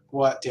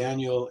what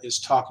Daniel is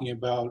talking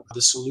about,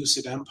 the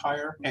Seleucid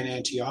Empire and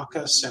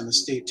Antiochus and the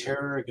state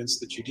terror against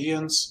the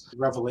Judeans.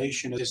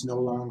 Revelation is no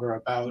longer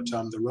about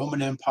the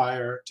Roman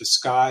Empire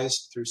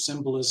disguised through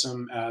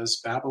symbolism as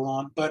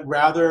Babylon, but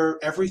rather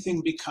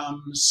everything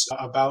becomes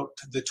about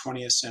the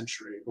 20th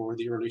century or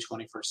the early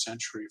 21st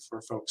century for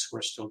folks who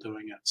are still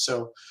doing it.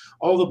 So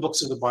all the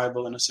books of the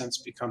Bible, in a sense,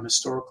 become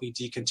historically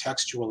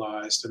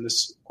decontextualized, and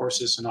this, of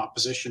course, is in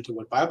opposition to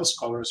what Bible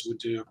scholars would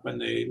do when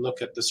they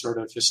look at the sort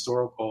of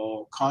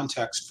historical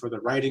context for the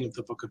writing of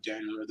the book of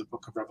Daniel or the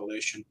book of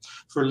Revelation.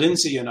 For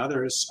Lindsey and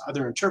other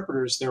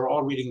interpreters, they were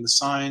all reading the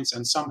signs,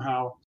 and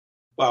somehow,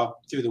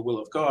 through the will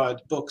of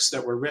God, books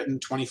that were written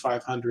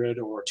 2,500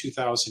 or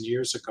 2,000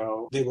 years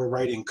ago, they were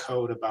writing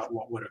code about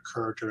what would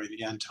occur during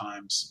the end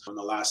times in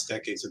the last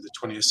decades of the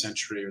 20th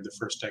century or the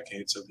first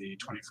decades of the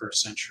 21st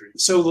century.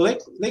 So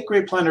the Late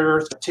Great Planet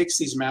Earth takes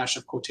these mash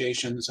of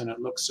quotations and it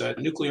looks at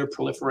nuclear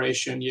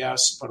proliferation,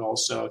 yes, but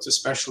also it's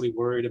especially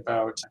worried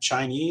about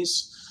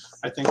Chinese.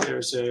 I think I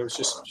was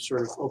just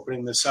sort of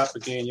opening this up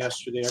again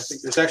yesterday. I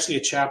think there's actually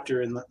a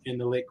chapter in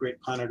the Late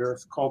Great Planet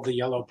Earth called The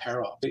Yellow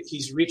Peril.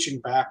 He's reaching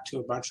back to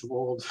a bunch of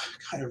old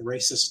kind of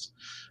racist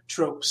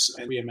tropes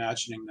and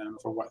reimagining them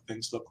for what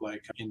things look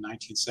like in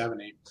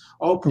 1970,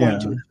 all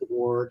pointing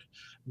toward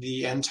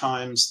the end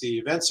times, the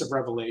events of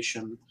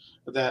Revelation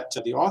that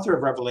the author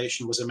of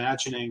Revelation was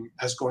imagining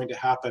as going to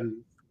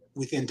happen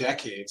within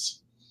decades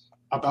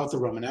about the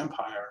Roman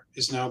Empire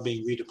is now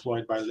being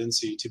redeployed by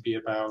Lindsey to be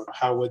about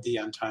how would the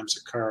end times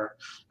occur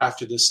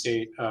after the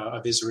state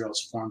of Israel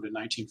is formed in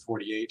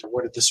 1948.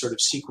 What are the sort of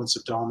sequence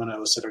of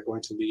dominoes that are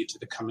going to lead to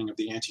the coming of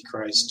the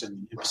Antichrist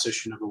and the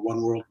imposition of a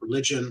one-world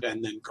religion,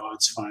 and then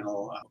God's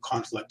final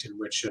conflict in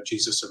which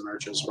Jesus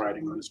emerges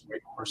riding on his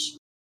white horse.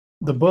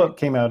 The book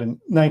came out in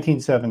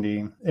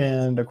 1970,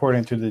 and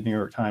according to the New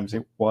York Times,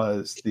 it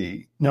was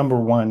the number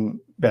one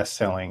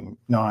best-selling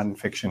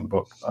nonfiction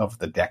book of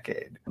the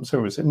decade. So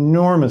it was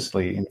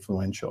enormously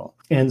influential,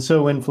 and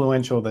so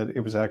influential that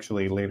it was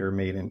actually later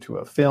made into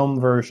a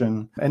film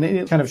version. And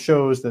it kind of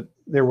shows that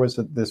there was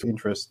this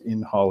interest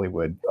in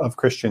Hollywood of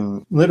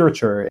Christian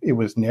literature. It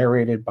was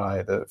narrated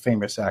by the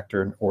famous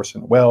actor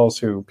Orson Welles,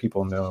 who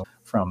people know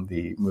from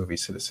the movie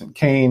Citizen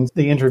Kane.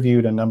 They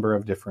interviewed a number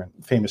of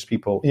different famous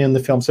people in the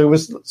film. So it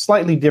was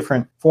slightly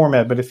different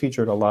format, but it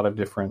featured a lot of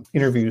different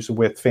interviews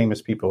with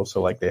famous people.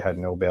 So like they had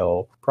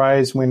Nobel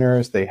Prize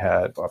winners, they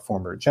had a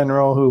former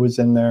general who was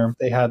in there.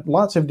 They had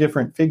lots of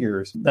different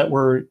figures that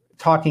were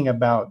talking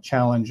about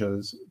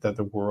challenges that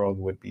the world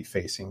would be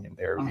facing in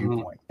their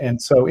viewpoint.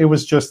 And so it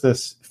was just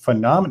this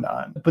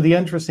phenomenon. But the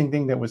interesting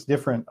thing that was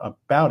different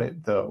about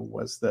it, though,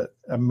 was that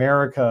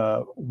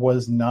America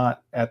was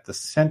not at the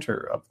center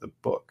of the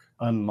book,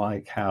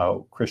 unlike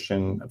how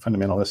Christian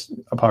fundamentalist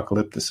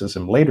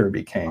apocalypticism later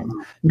became.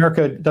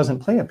 America doesn't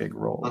play a big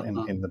role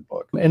in the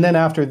book. And then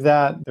after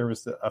that, there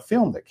was a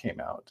film that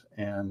came out,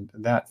 and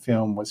that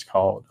film was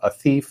called A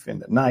Thief in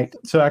the Night.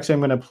 So actually,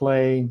 I'm going to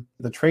play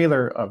the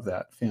trailer of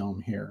that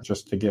film here,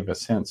 just to give a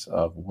sense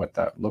of what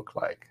that looked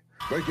like.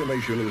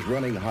 Speculation is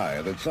running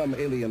high that some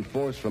alien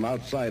force from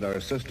outside our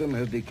system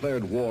has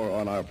declared war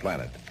on our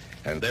planet.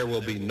 And there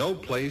will be no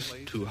place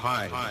to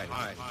hide.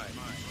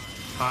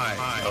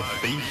 A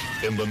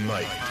Thief in the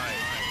Night.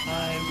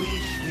 I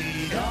wish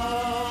we'd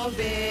all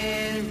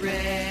been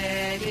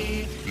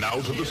ready. Now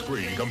to the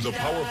screen comes a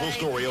powerful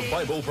story of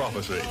Bible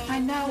prophecy. I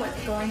know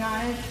what's going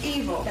on is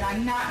evil, but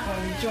I'm not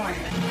going to join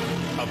it.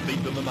 A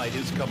Thief in the Night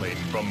is coming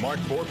from Mark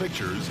IV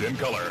Pictures in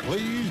color.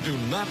 Please do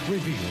not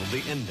reveal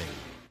the ending.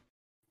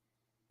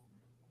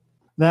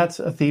 That's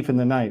A Thief in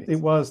the Night. It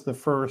was the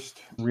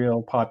first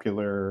real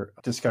popular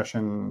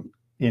discussion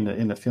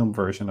in a film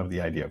version of the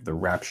idea of the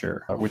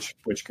rapture, which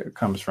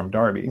comes from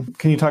Darby.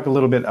 Can you talk a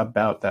little bit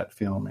about that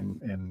film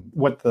and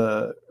what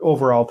the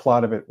overall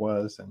plot of it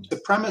was? And the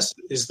premise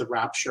is the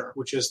rapture,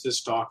 which is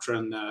this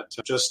doctrine that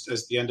just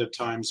as the end of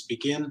times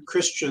begin,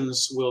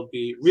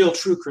 real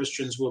true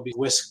Christians will be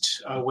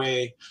whisked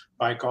away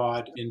by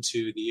God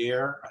into the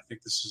air. I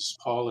think this is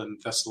Paul in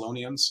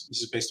Thessalonians.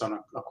 This is based on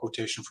a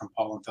quotation from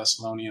Paul in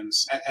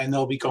Thessalonians. And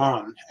they'll be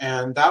gone.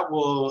 And that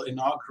will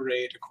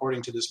inaugurate,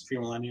 according to this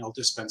premillennial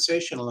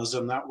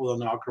dispensationalism, that will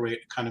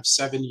inaugurate kind of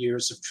 7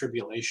 years of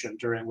tribulation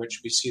during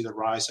which we see the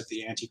rise of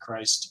the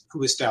Antichrist,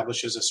 who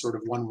establishes a sort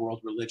of one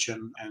world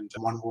religion and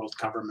one world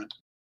government.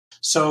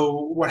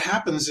 So what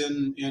happens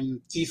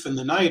in Thief in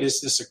the Night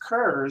is this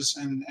occurs,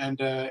 and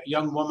a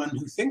young woman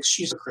who thinks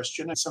she's a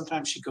Christian, and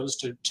sometimes she goes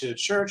to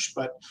church,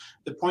 but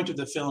the point of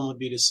the film would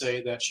be to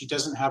say that she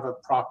doesn't have a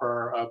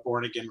proper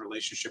born-again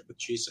relationship with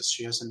Jesus.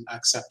 She hasn't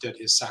accepted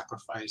his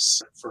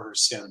sacrifice for her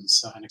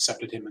sins and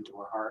accepted him into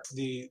her heart.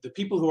 The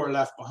people who are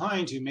left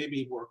behind, who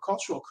maybe were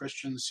cultural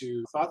Christians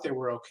who thought they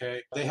were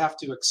okay, they have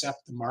to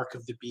accept the mark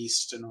of the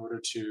beast in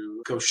order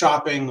to go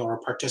shopping or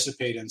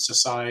participate in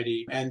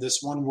society. And this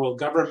one world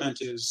government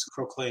is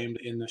proclaimed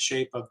in the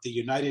shape of the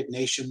United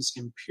Nations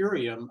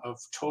Imperium of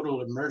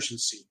Total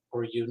Emergency,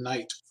 or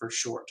UNITE for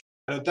short.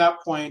 At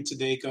that point,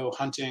 they go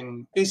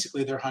hunting.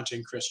 Basically, they're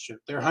hunting Christian.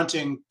 They're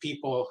hunting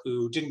people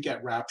who didn't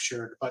get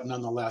raptured, but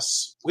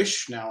nonetheless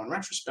wish now in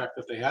retrospect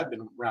that they had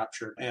been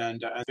raptured.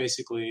 And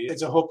basically,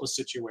 it's a hopeless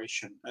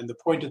situation. And the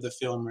point of the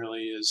film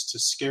really is to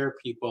scare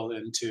people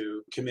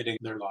into committing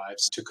their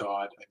lives to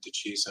God and to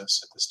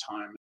Jesus at this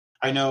time.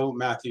 I know,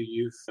 Matthew,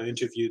 you've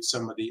interviewed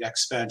some of the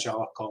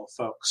ex-evangelical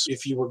folks.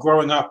 If you were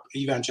growing up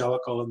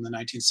evangelical in the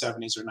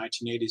 1970s or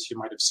 1980s, you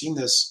might have seen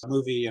this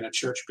movie in a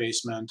church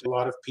basement. A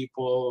lot of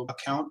people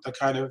account the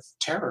kind of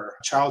terror,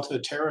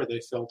 childhood terror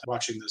they felt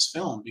watching this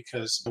film,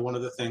 because one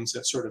of the things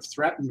that sort of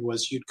threatened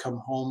was you'd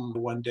come home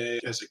one day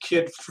as a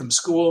kid from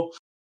school,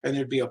 and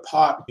there'd be a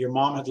pot. Your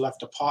mom had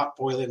left a pot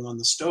boiling on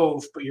the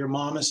stove, but your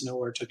mom is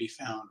nowhere to be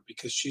found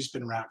because she's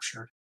been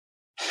raptured.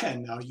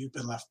 And now you've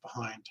been left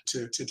behind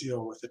to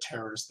deal with the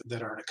terrors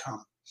that are to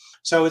come.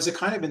 So it's a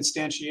kind of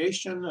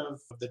instantiation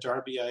of the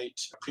Darbyite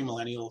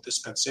premillennial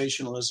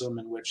dispensationalism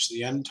in which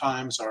the end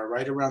times are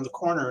right around the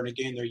corner. And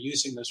again, they're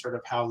using the sort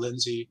of Hal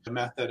Lindsey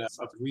method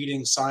of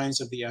reading signs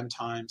of the end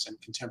times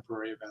and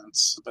contemporary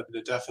events. But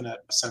the definite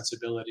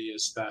sensibility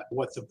is that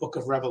what the book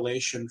of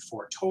Revelation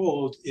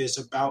foretold is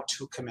about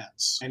to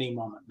commence any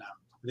moment now.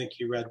 I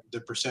think you read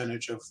the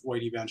percentage of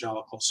white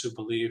evangelicals who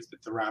believe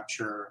that the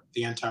rapture,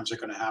 the end times are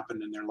going to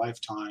happen in their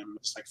lifetime.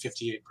 It's like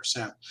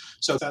 58%.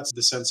 So that's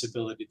the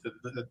sensibility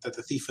that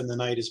The Thief in the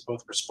Night is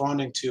both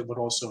responding to, but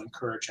also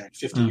encouraging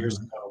 50 years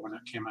ago when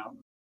it came out.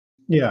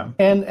 Yeah.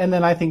 And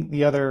then I think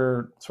the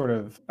other sort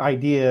of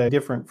idea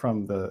different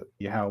from the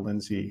Hal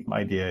Lindsey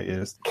idea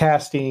is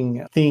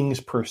casting things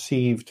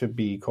perceived to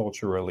be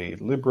culturally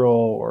liberal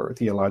or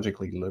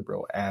theologically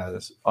liberal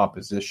as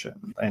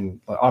opposition, and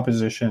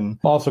opposition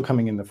also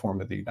coming in the form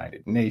of the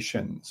United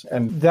Nations.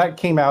 And that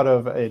came out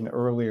of an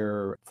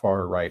earlier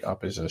far-right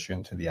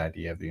opposition to the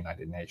idea of the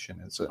United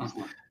Nations.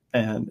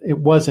 And it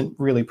wasn't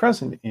really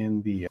present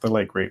in the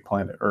late great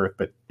planet Earth,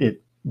 but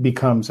it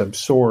becomes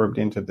absorbed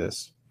into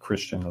this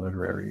Christian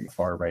literary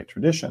far-right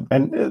tradition.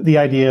 And the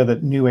idea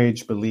that New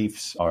Age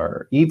beliefs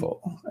are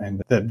evil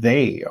and that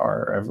they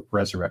are a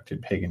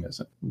resurrected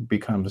paganism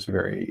becomes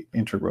very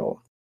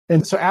integral.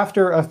 And so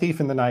after A Thief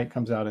in the Night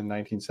comes out in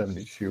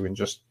 1972 and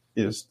just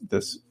is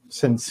this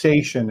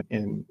sensation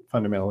in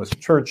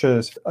fundamentalist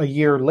churches, a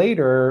year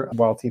later,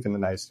 while Thief in the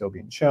Night is still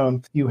being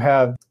shown, you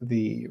have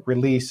the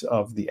release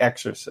of The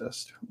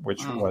Exorcist, which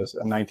was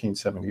a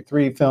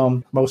 1973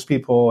 film. Most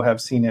people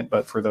have seen it,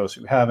 but for those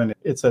who haven't,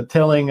 it's a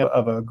telling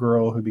of a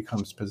girl who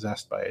becomes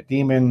possessed by a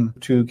demon.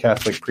 2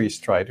 Catholic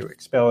priests try to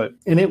expel it.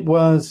 And it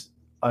was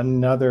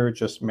another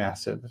just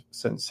massive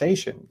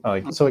sensation.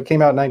 So it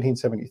came out in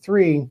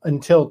 1973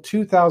 until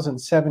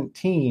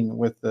 2017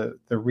 with the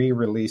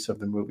re-release of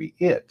the movie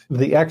It.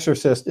 The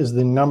Exorcist is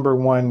the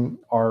 #1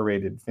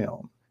 R-rated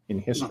film in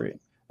history.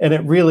 And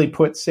it really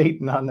put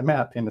Satan on the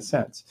map in a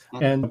sense.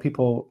 And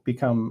people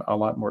become a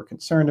lot more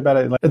concerned about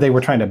it. They were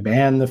trying to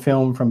ban the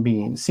film from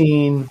being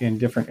seen in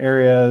different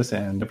areas.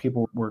 And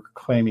people were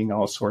claiming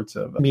all sorts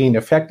of being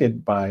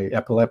affected by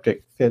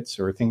epileptic fits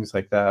or things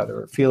like that,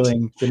 or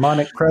feeling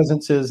demonic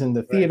presences in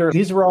the theater.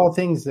 These were all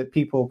things that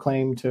people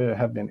claim to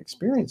have been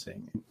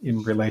experiencing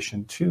in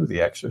relation to The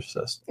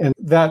Exorcist. And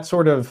that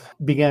sort of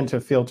began to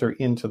filter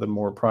into the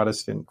more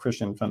Protestant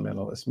Christian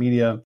fundamentalist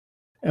media.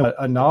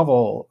 A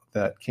novel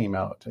that came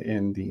out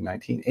in the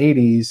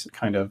 1980s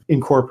kind of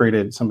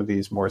incorporated some of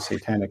these more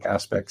satanic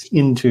aspects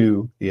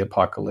into the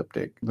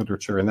apocalyptic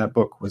literature. And that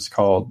book was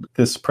called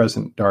This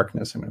Present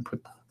Darkness. I'm going to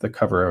put the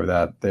cover of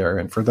that there.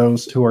 And for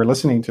those who are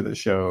listening to the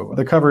show,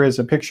 the cover is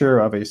a picture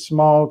of a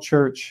small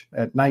church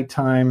at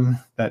nighttime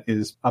that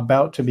is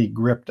about to be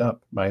gripped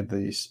up by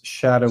these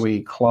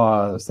shadowy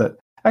claws that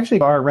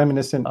actually are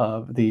reminiscent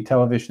of the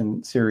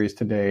television series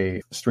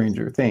today,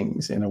 Stranger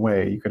Things, in a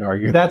way, you could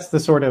argue. That's the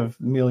sort of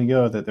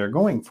milieu that they're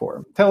going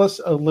for. Tell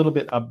us a little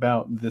bit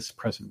about This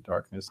Present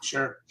Darkness.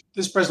 Sure.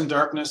 This Present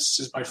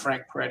Darkness is by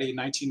Frank Peretti,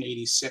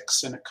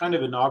 1986, and it kind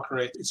of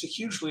inaugurates, it's a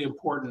hugely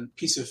important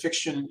piece of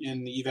fiction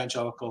in the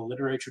evangelical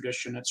literary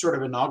tradition. It sort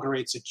of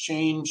inaugurates a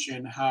change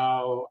in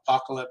how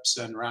apocalypse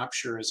and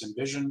rapture is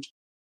envisioned.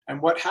 And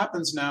what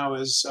happens now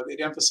is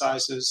it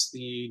emphasizes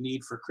the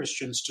need for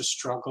Christians to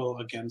struggle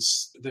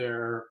against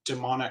their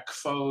demonic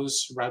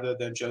foes rather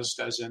than just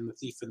as in The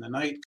Thief in the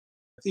Night.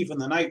 The Thief in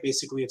the Night,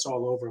 basically, it's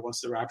all over once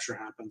the rapture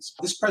happens.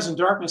 This Present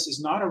Darkness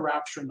is not a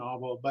rapture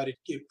novel, but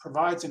it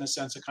provides, in a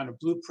sense, a kind of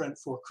blueprint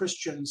for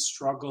Christians'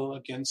 struggle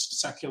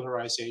against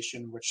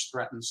secularization, which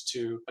threatens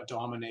to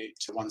dominate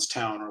one's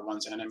town or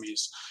one's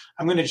enemies.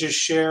 I'm going to just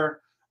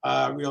share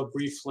real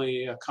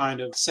briefly a kind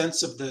of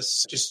sense of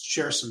this, just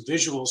share some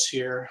visuals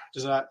here.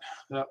 Does that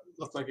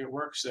look like it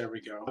works? There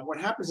we go.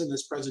 What happens in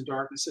This Present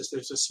Darkness is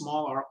there's a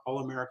small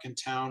all-American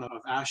town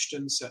of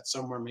Ashton set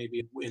somewhere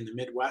maybe in the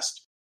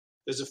Midwest.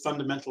 There's a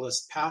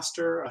fundamentalist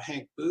pastor,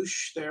 Hank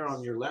Bush, there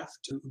on your left,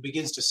 who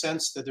begins to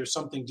sense that there's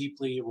something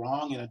deeply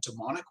wrong in a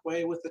demonic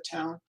way with the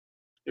town.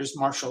 There's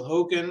Marshall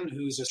Hogan,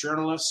 who's a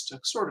journalist, a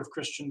sort of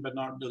Christian, but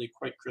not really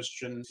quite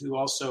Christian, who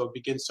also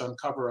begins to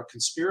uncover a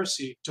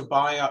conspiracy to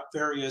buy up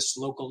various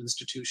local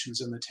institutions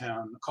in the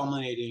town,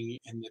 culminating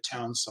in the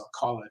town's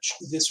college.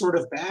 The sort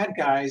of bad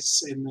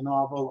guys in the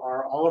novel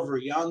are Oliver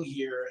Young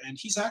here, and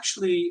he's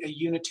actually a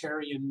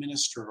Unitarian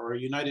minister or a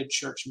United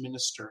Church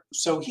minister.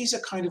 So he's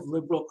a kind of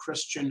liberal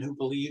Christian who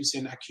believes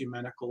in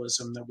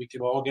ecumenicalism, that we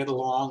can all get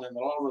along and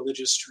that all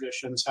religious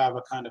traditions have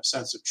a kind of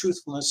sense of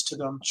truthfulness to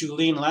them.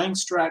 Julene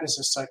Langstradt is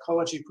a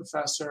psychology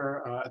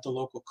professor at the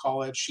local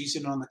college. She's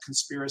in on the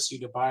conspiracy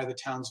to buy the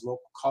town's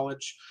local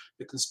college.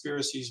 The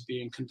conspiracy is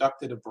being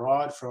conducted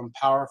abroad from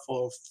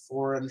powerful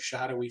foreign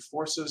shadowy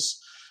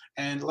forces.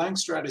 And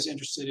Langstradt is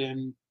interested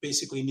in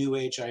basically New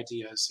Age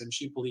ideas, and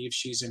she believes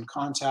she's in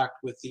contact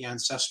with the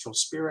ancestral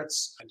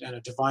spirits and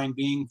a divine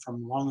being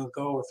from long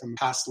ago or from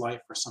past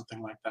life or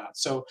something like that.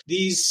 So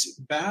these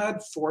bad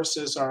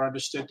forces are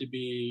understood to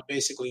be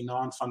basically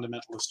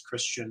non-fundamentalist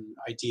Christian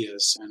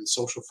ideas and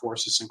social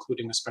forces,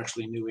 including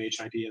especially New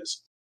Age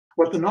ideas.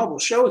 What the novel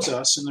shows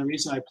us, and the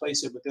reason I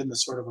place it within the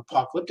sort of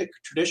apocalyptic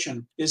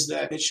tradition, is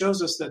that it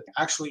shows us that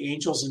actually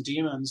angels and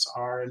demons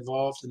are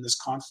involved in this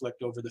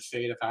conflict over the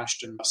fate of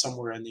Ashton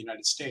somewhere in the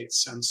United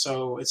States. And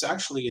so it's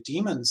actually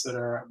demons that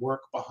are at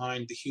work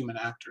behind the human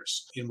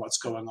actors in what's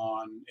going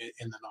on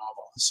in the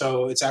novel.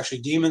 So it's actually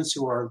demons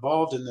who are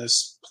involved in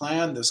this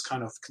plan, this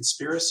kind of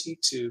conspiracy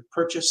to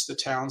purchase the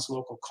town's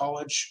local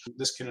college.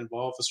 This can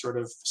involve a sort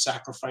of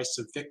sacrifice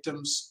of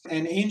victims.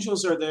 And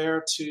angels are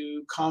there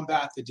to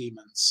combat the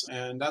demons.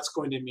 And that's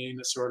going to mean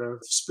a sort of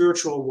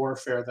spiritual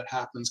warfare that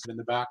happens in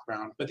the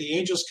background. But the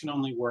angels can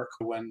only work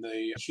when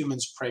the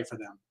humans pray for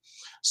them.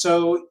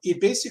 So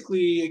it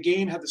basically,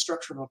 again, had the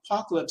structure of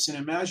apocalypse in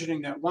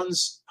imagining that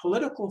one's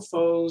political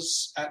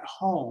foes at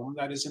home,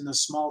 that is in the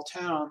small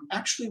town,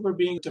 actually were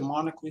being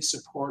demonically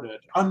supported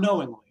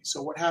unknowingly.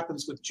 So what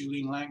happens with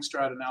Julene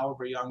Langstradt and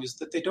Oliver Young is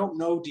that they don't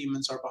know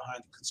demons are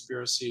behind the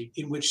conspiracy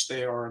in which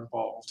they are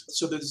involved.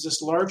 So there's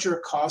this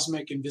larger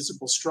cosmic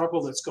invisible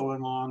struggle that's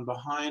going on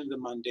behind the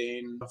mundane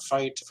mundane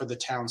fight for the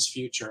town's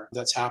future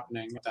that's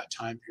happening at that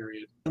time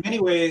period. In many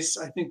ways,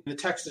 I think the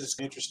text is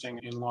interesting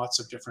in lots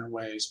of different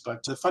ways,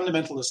 but the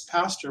fundamentalist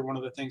pastor, one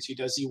of the things he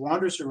does, he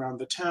wanders around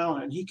the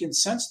town and he can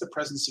sense the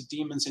presence of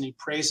demons and he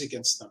prays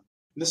against them.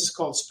 And this is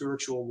called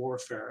spiritual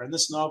warfare. And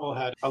this novel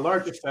had a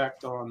large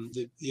effect on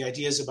the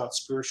ideas about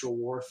spiritual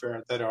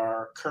warfare that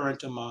are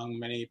current among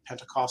many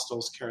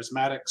Pentecostals,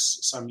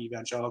 charismatics, some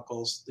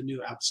evangelicals, the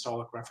New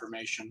Apostolic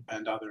Reformation,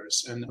 and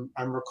others. And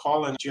I'm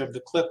recalling, you have the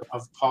clip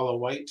of Paula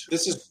White.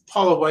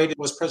 Paula White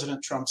was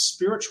President Trump's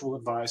spiritual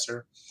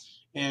advisor.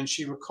 And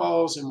she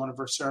recalls in one of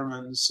her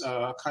sermons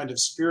a kind of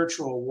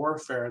spiritual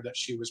warfare that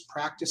she was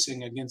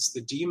practicing against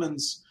the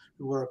demons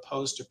who were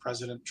opposed to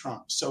President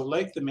Trump. So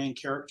like the main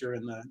character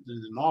in the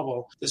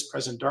novel, this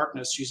Present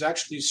Darkness, she's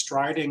actually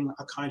striding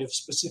a kind of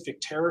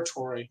specific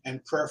territory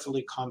and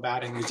prayerfully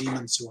combating the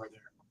demons who are there.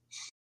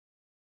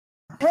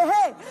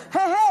 Hey,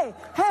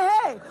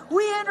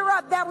 we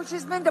interrupt that which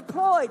has been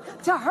deployed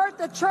to hurt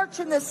the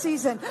church in this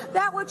season,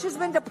 that which has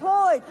been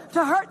deployed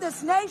to hurt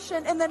this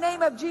nation in the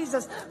name of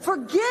Jesus.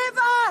 Forgive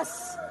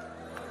us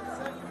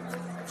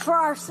for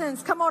our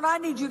sins. Come on, I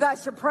need you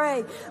guys to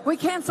pray. We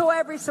cancel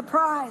every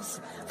surprise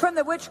from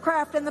the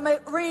witchcraft and the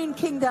marine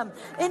kingdom.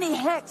 Any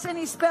hex,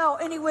 any spell,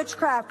 any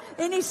witchcraft,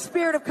 any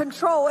spirit of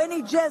control,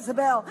 any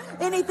Jezebel,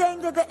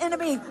 anything that the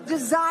enemy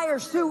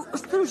desires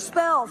through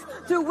spells,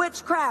 through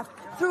witchcraft,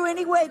 through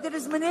any way that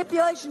is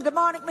manipulation,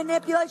 demonic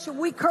manipulation,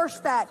 we curse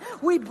that.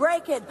 We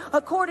break it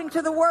according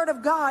to the word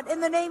of God.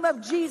 In the name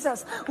of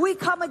Jesus, we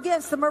come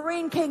against the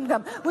marine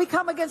kingdom. We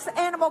come against the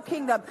animal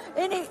kingdom.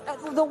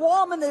 The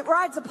woman that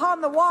rides upon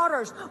the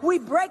waters, we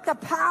break the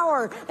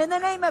power in the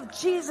name of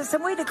Jesus.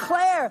 And we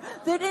declare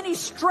that any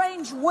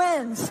strange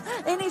winds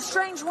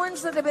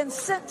that have been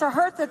sent to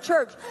hurt the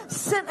church,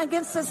 sent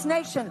against this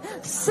nation,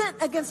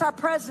 sent against our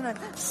president,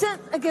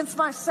 sent against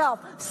myself,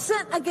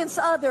 sent against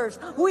others,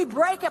 we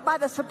break it by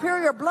the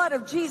superior blood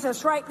of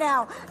Jesus right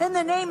now. In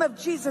the name of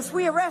Jesus,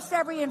 we arrest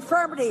every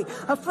infirmity,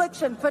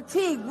 affliction,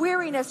 fatigue,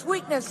 weariness,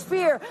 weakness,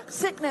 fear,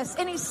 sickness,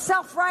 any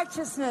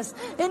self-righteousness,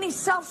 any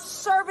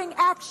self-serving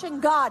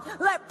action, God.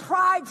 Let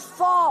pride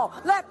fall.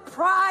 Let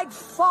pride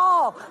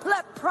fall.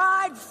 Let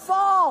pride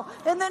fall.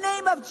 In the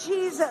name of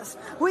Jesus,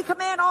 we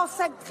command all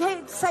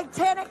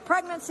satanic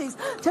pregnancies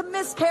to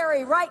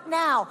miscarry right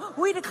now.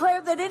 We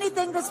declare that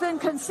anything that's been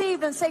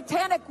conceived in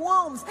satanic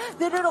wombs,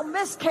 that it'll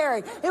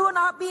miscarry. It will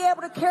not be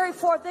able to carry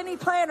forth any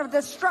plan of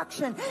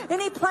destruction,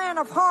 any plan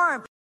of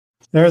harm.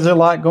 There's a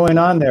lot going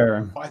on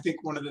there. I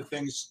think one of the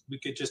things we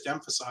could just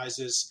emphasize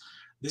is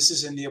this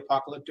is in the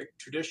apocalyptic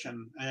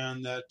tradition,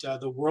 and that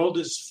the world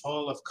is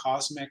full of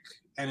cosmic,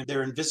 and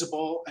they're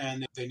invisible,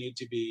 and they need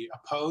to be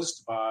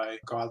opposed by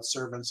God's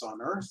servants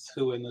on earth,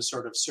 who in the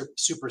sort of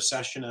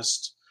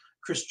supersessionist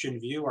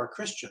Christian view are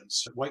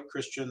Christians.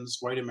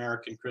 White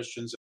American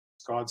Christians,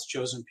 God's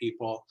chosen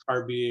people,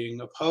 are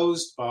being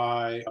opposed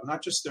by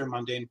not just their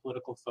mundane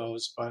political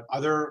foes, but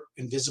other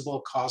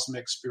invisible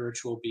cosmic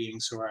spiritual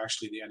beings who are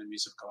actually the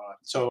enemies of God.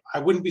 So I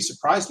wouldn't be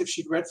surprised if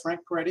she'd read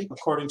Frank Peretti.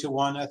 According to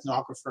one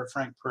ethnographer,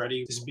 Frank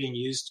Peretti is being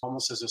used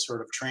almost as a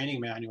sort of training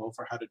manual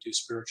for how to do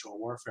spiritual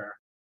warfare.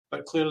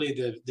 But clearly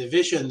the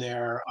vision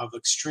there of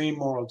extreme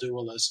moral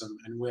dualism,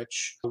 in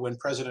which when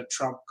President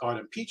Trump got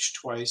impeached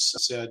twice,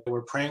 said,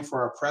 we're praying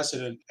for our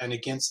president and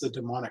against the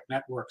demonic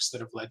networks that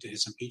have led to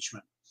his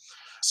impeachment.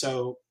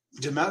 So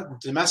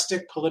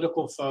domestic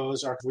political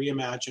foes are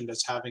reimagined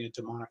as having a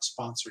demonic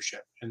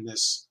sponsorship in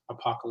this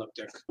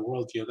apocalyptic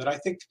worldview that I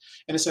think,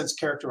 in a sense,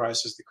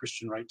 characterizes the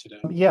Christian right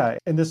today. Yeah,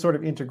 and this sort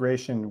of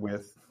integration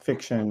with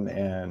fiction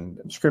and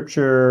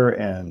scripture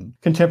and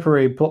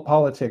contemporary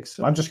politics.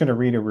 I'm just going to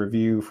read a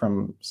review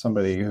from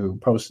somebody who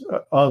posts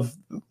of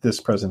this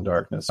Present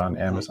Darkness on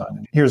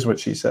Amazon. Here's what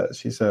she says.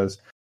 She says,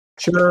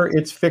 "Sure,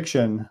 it's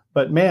fiction,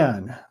 but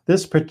man,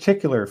 this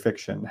particular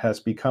fiction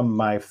has become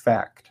my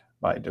fact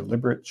by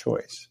deliberate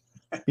choice.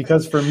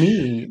 Because for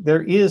me,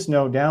 there is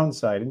no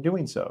downside in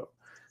doing so.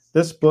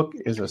 This book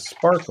is a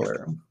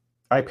sparkler.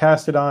 I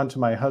passed it on to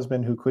my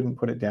husband who couldn't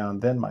put it down,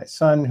 then my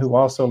son who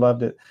also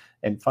loved it,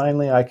 and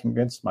finally I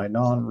convinced my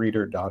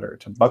non-reader daughter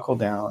to buckle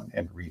down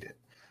and read it."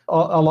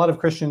 A lot of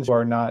Christians who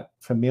are not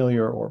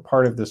familiar or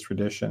part of this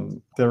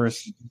tradition, there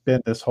has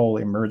been this whole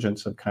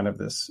emergence of kind of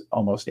this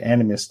almost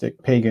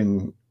animistic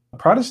pagan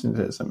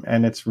Protestantism,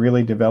 and it's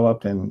really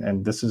developed,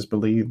 and this is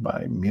believed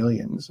by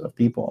millions of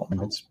people,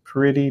 and it's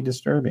pretty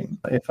disturbing,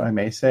 if I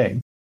may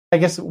say. I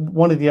guess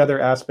one of the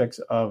other aspects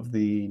of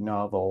the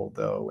novel,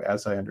 though,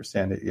 as I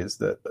understand it, is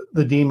that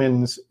the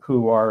demons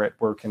who are at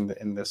work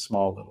in this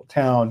small little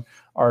town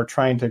are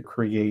trying to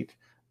create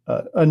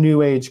a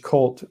new age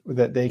cult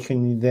that they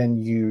can then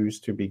use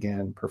to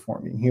begin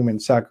performing human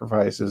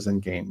sacrifices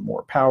and gain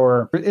more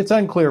power. It's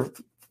unclear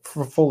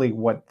fully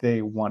what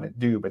they want to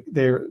do, but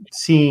they're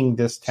seeing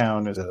this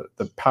town as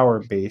the power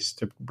base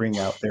to bring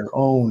out their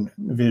own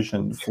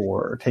vision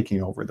for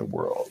taking over the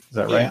world. Is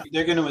that right?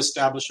 They're going to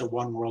establish a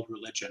one world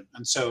religion.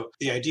 And so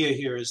the idea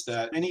here is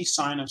that any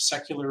sign of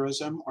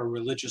secularism or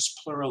religious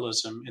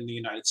pluralism in the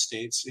United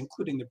States,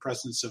 including the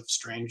presence of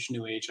strange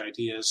New Age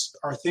ideas,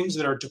 are things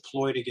that are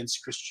deployed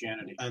against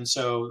Christianity. And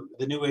so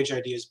the New Age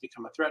ideas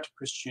become a threat to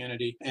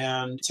Christianity.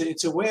 And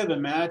it's a way of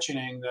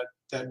imagining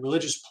that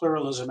religious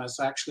pluralism is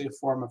actually a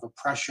form of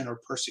oppression or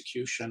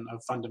persecution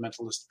of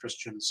fundamentalist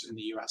Christians in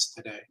the U.S.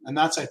 today. And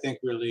that's, I think,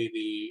 really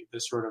the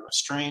sort of a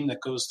strain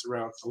that goes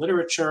throughout the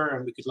literature.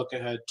 And we could look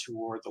ahead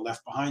toward the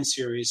Left Behind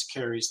series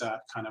carries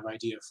that kind of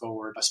idea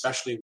forward,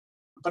 especially.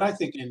 But I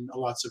think in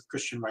lots of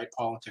Christian right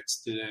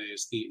politics today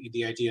is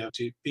the idea of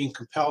being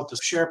compelled to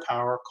share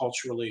power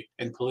culturally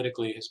and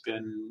politically has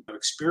been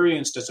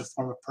experienced as a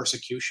form of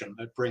persecution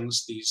that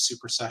brings these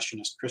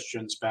supersessionist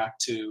Christians back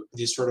to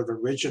the sort of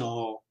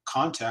original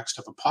context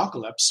of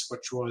apocalypse,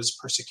 which was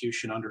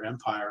persecution under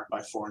empire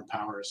by foreign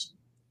powers.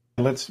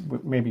 Let's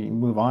maybe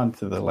move on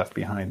to the Left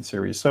Behind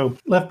series. So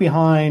Left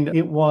Behind,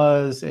 it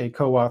was a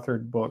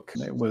co-authored book.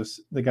 It was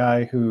the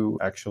guy who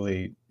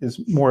actually is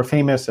more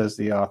famous as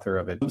the author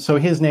of it. So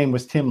his name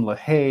was Tim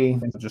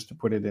LaHaye, just to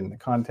put it in the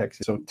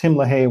context. So Tim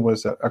LaHaye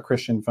was a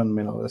Christian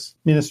fundamentalist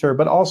minister,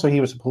 but also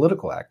he was a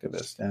political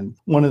activist. And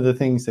one of the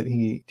things that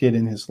he did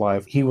in his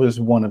life, he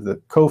was one of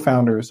the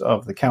co-founders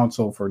of the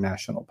Council for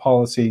National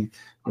Policy,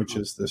 which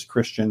is this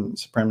Christian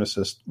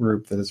supremacist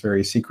group that is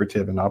very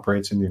secretive and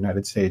operates in the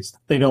United States.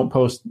 They don't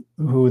post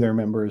who their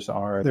members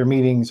are. Their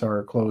meetings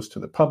are closed to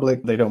the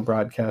public. They don't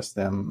broadcast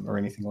them or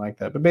anything like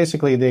that. But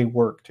basically, they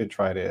work to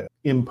try to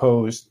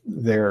impose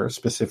their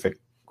specific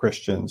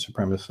Christian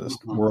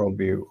supremacist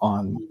worldview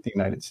on the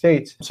United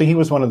States. So he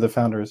was one of the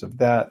founders of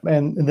that.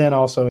 And then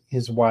also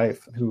his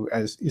wife, who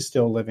is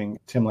still living,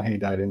 Tim LaHaye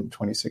died in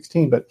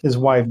 2016, but his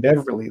wife,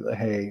 Beverly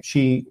LaHaye,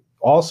 she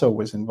also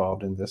was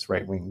involved in this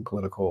right-wing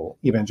political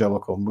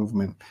evangelical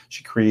movement.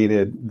 She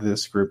created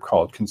this group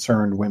called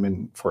Concerned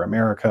Women for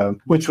America,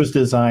 which was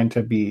designed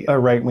to be a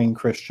right-wing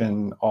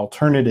Christian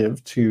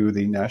alternative to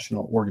the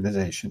National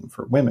Organization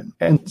for Women.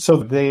 And so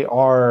they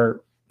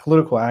are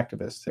political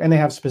activists, and they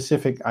have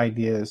specific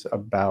ideas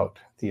about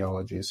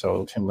theology.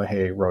 So Tim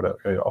LaHaye wrote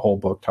a whole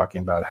book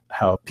talking about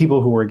how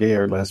people who were gay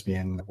or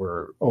lesbian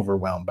were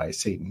overwhelmed by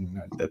Satan,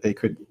 that they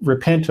could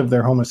repent of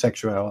their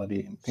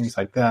homosexuality and things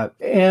like that.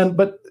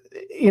 But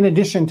in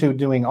addition to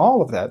doing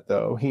all of that,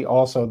 though, he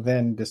also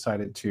then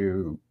decided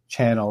to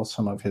channel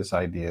some of his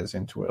ideas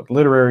into a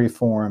literary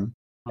form.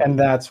 And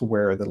that's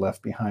where the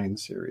Left Behind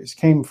series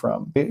came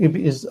from. It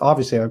is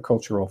obviously a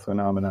cultural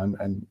phenomenon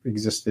and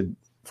existed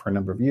for a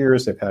number of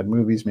years. They've had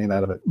movies made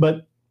out of it.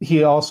 But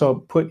he also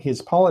put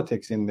his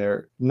politics in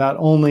there. Not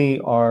only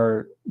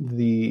are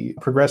the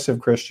progressive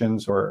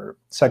Christians or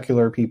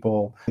secular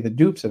people the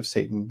dupes of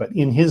Satan, but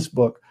in his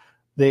book,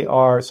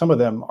 some of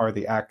them are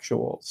the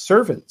actual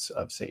servants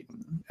of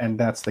Satan. And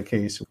that's the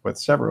case with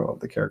several of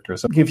the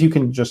characters. So if you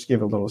can just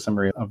give a little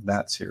summary of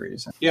that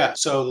series. Yeah,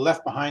 so the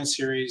Left Behind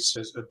series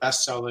is a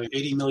bestseller.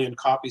 80 million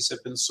copies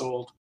have been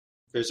sold.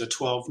 There's a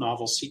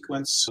 12-novel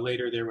sequence.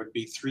 Later, there would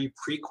be 3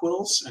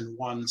 prequels and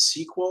 1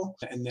 sequel,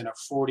 and then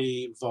a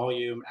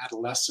 40-volume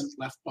adolescent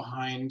Left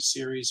Behind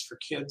series for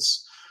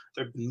kids.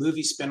 There have been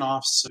movie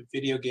spin-offs,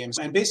 video games.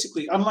 And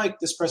basically, unlike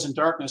This Present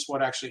Darkness,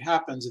 what actually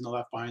happens in the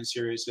Left Behind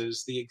series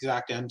is the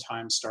exact end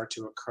times start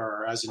to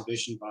occur as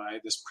envisioned by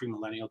this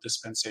premillennial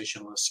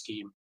dispensationalist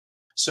scheme.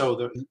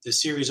 So the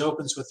series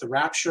opens with the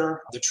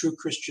rapture, the true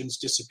Christians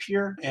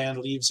disappear and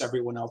leaves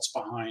everyone else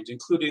behind,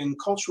 including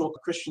cultural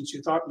Christians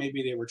who thought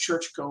maybe they were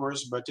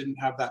churchgoers but didn't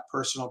have that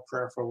personal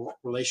prayerful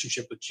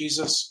relationship with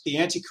Jesus. The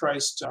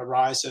Antichrist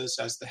arises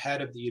as the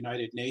head of the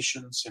United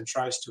Nations and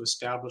tries to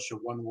establish a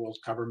one-world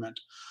government,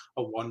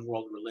 a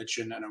one-world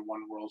religion, and a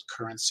one-world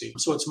currency.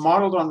 So it's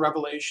modeled on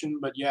Revelation,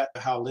 but yet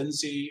Hal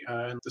Lindsey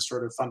and the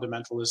sort of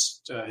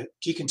fundamentalist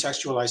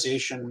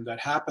decontextualization that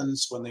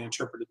happens when they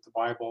interpreted the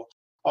Bible,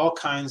 all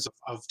kinds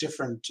of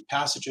different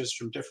passages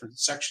from different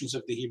sections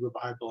of the Hebrew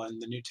Bible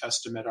and the New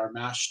Testament are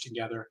mashed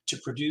together to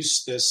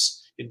produce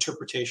this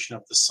interpretation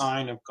of the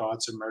sign of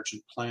God's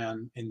emergent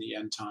plan in the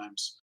end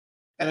times.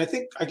 And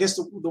I guess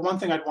the one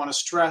thing I'd want to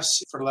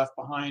stress for Left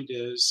Behind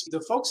is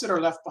the folks that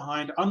are left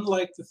behind,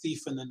 unlike the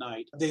thief in the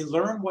night, they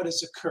learn what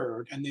has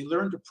occurred and they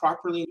learn to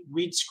properly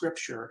read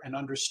scripture and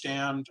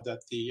understand that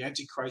the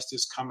Antichrist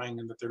is coming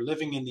and that they're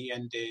living in the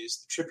end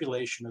days, the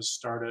tribulation has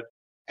started.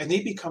 And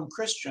they become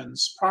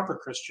Christians, proper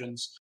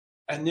Christians,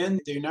 and then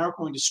they're now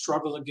going to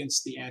struggle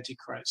against the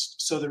Antichrist.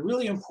 So the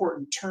really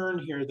important turn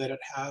here that it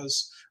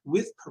has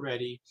with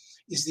Peretti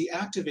is the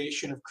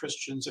activation of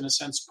Christians, in a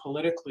sense,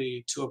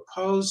 politically, to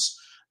oppose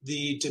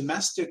the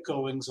domestic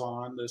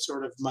goings-on, the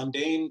sort of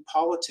mundane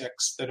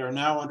politics that are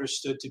now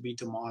understood to be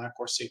demonic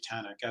or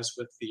satanic, as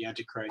with the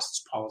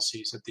Antichrist's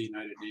policies at the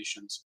United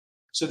Nations.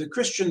 So the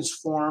Christians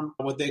form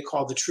what they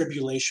call the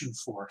tribulation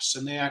force,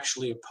 and they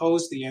actually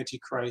oppose the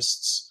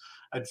Antichrist's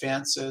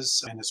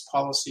advances and his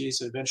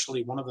policies.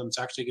 Eventually, one of them is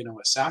actually going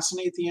to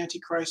assassinate the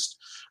Antichrist.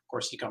 Of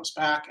course, he comes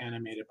back,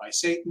 animated by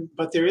Satan.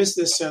 But there is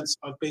this sense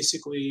of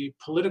basically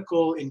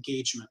political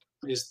engagement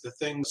is the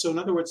thing. So in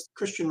other words,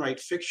 Christian right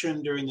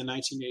fiction during the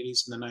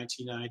 1980s and the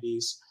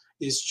 1990s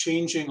is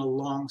changing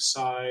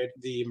alongside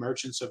the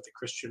emergence of the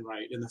Christian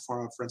right in the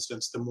form of, for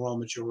instance, the moral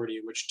majority,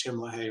 which Tim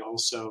LaHaye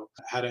also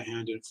had a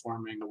hand in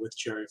forming with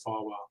Jerry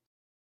Falwell.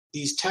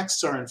 These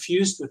texts are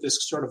infused with this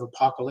sort of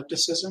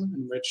apocalypticism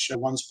in which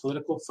one's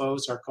political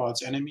foes are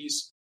God's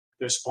enemies.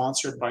 They're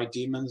sponsored by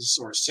demons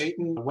or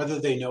Satan, whether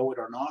they know it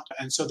or not.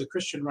 And so the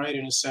Christian right,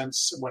 in a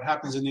sense, what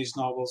happens in these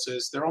novels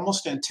is they're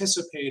almost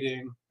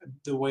anticipating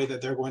the way that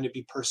they're going to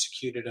be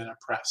persecuted and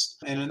oppressed.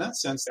 And in that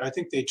sense, I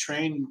think they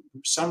train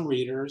some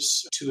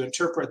readers to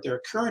interpret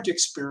their current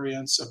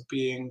experience of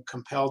being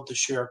compelled to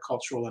share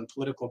cultural and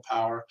political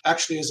power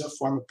actually as a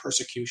form of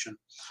persecution.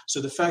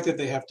 So the fact that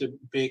they have to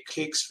bake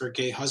cakes for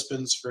gay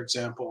husbands, for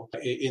example,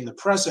 in the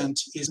present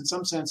is in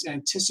some sense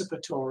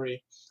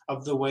anticipatory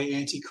of the way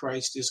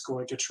Antichrist is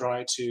going to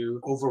try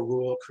to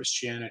overrule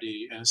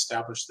Christianity and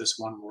establish this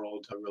one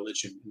world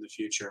religion in the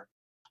future.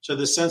 So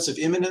the sense of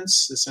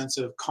imminence, the sense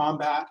of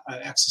combat,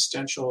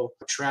 existential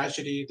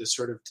tragedy, the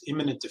sort of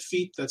imminent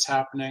defeat that's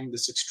happening,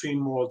 this extreme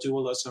moral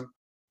dualism,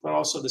 but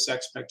also this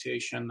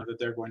expectation that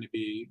they're going to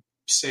be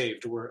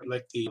saved. We're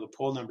like the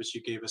poll numbers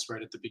you gave us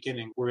right at the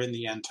beginning, we're in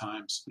the end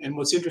times. And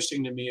what's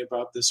interesting to me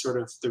about this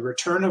sort of the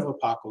return of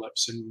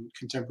apocalypse in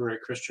contemporary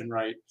Christian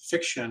right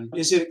fiction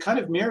is it kind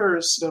of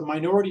mirrors the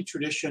minority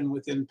tradition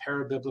within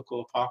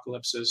parabiblical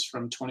apocalypses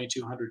from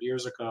 2,200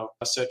 years ago,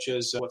 such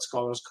as what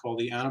scholars call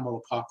the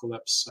animal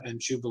apocalypse and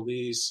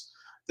jubilees,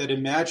 that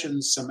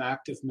imagines some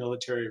active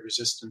military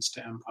resistance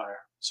to empire.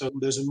 So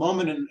there's a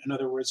moment, in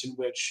other words, in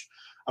which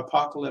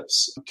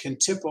apocalypse can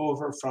tip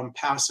over from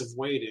passive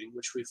waiting,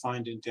 which we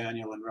find in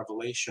Daniel and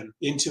Revelation,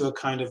 into a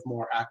kind of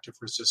more active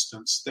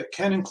resistance that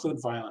can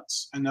include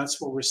violence. And that's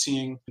what we're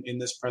seeing in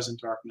this present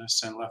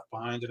darkness and Left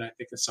Behind. And I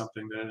think it's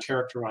something that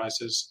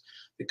characterizes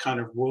the kind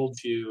of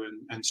worldview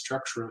and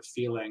structure of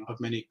feeling of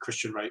many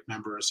Christian right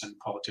members and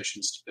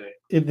politicians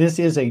today. This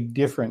is a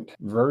different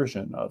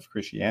version of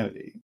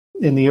Christianity.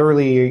 In the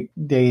early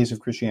days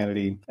of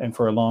Christianity, and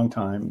for a long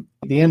time,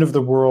 the end of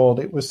the world,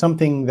 it was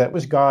something that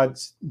was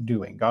God's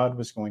doing. God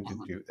was going to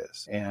do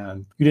this.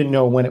 And you didn't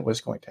know when it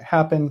was going to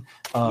happen.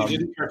 You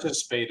didn't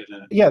participate in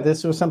it. Yeah,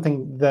 this was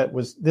something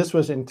this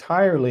was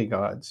entirely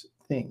God's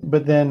thing.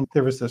 But then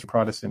there was this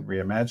Protestant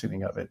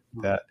reimagining of it,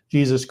 that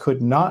Jesus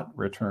could not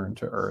return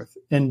to earth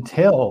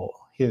until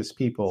his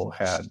people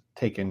had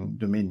taken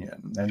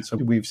dominion. And so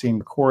we've seen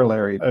the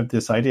corollary of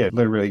this idea,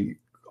 literally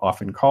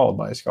often called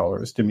by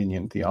scholars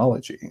dominion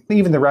theology.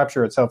 Even the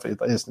rapture itself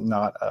is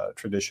not a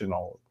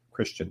traditional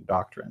Christian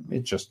doctrine.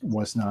 It just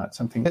was not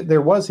something. There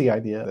was the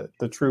idea that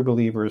the true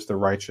believers, the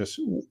righteous,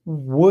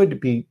 would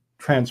be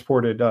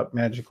transported up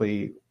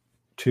magically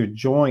to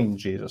join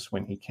Jesus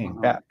when he came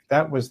back.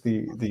 That was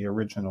the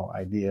original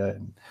idea,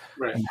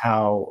 and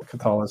how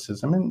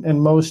Catholicism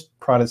and most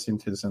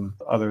Protestantism,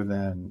 other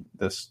than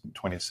this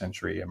 20th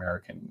century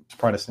American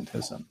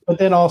Protestantism. But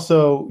then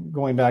also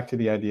going back to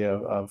the idea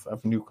of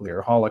nuclear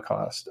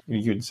holocaust.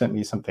 You'd sent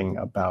me something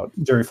about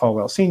Jerry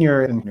Falwell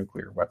Sr. and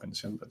nuclear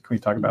weapons. Can we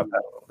talk about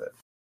that a little bit?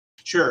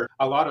 Sure.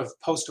 A lot of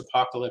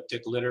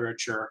post-apocalyptic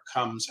literature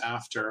comes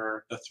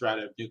after the threat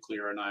of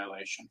nuclear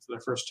annihilation. For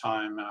the first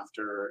time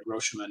after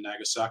Hiroshima and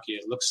Nagasaki,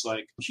 it looks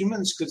like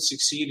humans could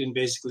succeed in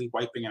basically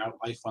wiping out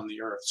life on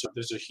the earth. So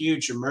there's a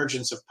huge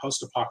emergence of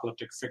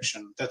post-apocalyptic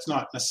fiction that's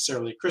not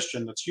necessarily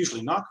Christian, that's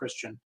usually not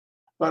Christian.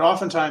 But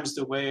oftentimes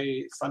the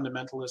way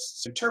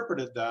fundamentalists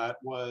interpreted that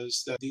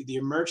was that the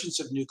emergence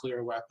of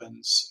nuclear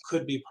weapons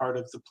could be part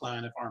of the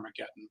plan of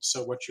Armageddon.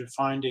 So what you're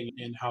finding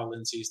in Hal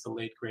Lindsey's The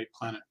Late Great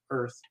Planet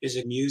Earth is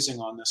it musing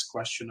on this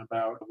question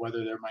about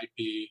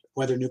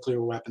whether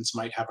nuclear weapons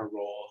might have a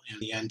role in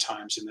the end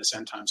times, in this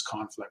end times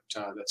conflict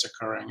that's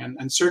occurring.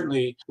 And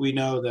certainly we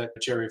know that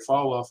Jerry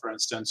Falwell, for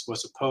instance,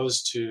 was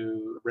opposed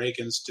to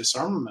Reagan's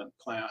disarmament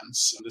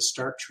plans, the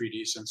START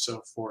treaties and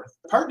so forth,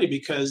 partly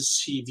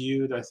because he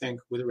viewed, I think,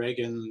 with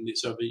Reagan, the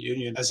Soviet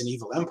Union as an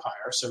evil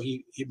empire. So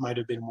he might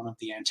have been one of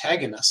the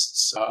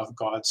antagonists of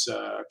God's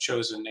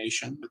chosen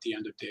nation at the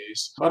end of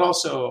days. But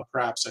also,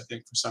 perhaps, I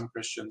think for some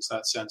Christians,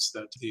 that sense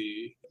that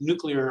the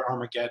nuclear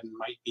Armageddon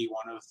might be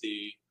one of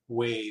the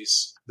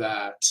ways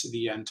that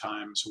the end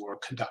times were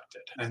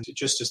conducted. And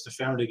just as the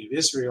founding of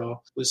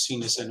Israel was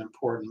seen as an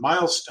important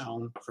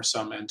milestone for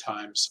some end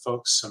times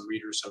folks, some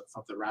readers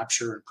of the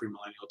rapture and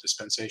premillennial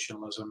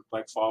dispensationalism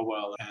like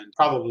Falwell and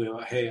probably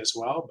LaHaye as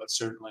well, but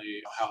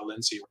certainly Hal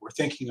Lindsey were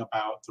thinking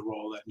about the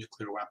role that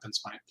nuclear weapons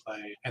might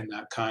play and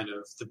that kind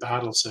of the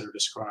battles that are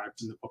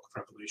described in the book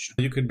of Revelation.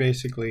 You could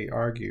basically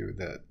argue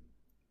that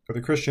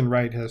the Christian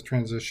right has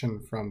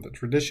transitioned from the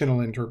traditional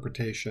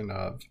interpretation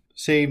of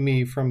 "save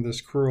me from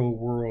this cruel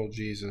world,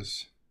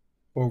 Jesus,"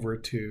 over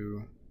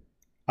to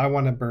 "I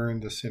want to burn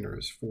the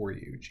sinners for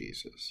you,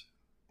 Jesus."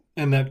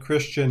 And that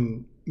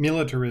Christian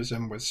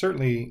militarism was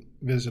certainly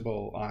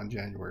visible on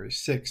January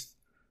 6th,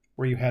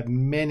 where you had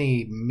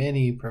many,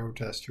 many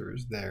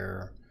protesters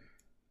there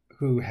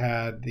who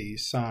had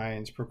these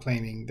signs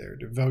proclaiming their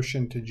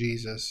devotion to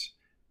Jesus.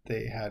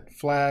 They had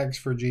flags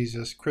for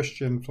Jesus,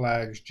 Christian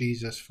flags,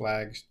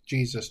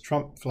 Jesus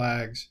Trump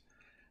flags,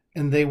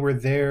 and they were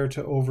there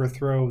to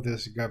overthrow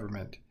this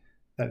government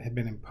that had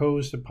been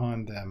imposed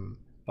upon them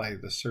by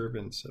the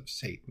servants of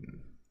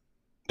Satan.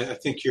 I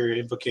think your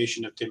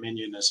invocation of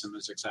dominionism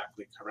is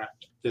exactly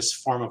correct. This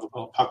form of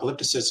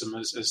apocalypticism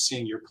is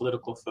seeing your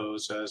political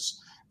foes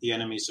as the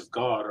enemies of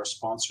God or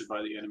sponsored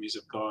by the enemies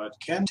of God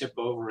can tip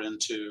over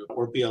into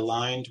or be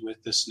aligned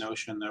with this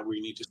notion that we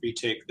need to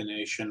retake the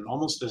nation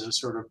almost as a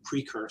sort of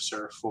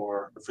precursor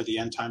for the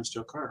end times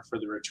to occur, for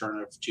the return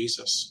of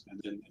Jesus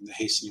and the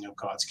hastening of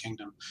God's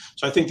kingdom.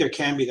 So I think there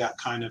can be that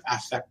kind of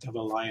affective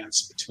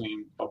alliance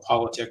between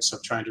politics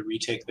of trying to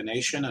retake the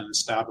nation and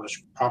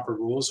establish proper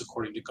rules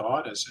according to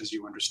God as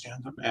you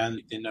understand them,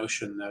 and the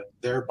notion that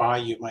thereby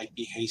you might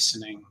be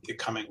hastening the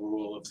coming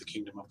rule of the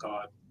kingdom of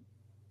God.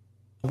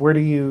 Where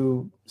do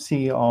you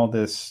see all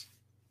this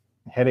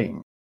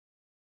heading?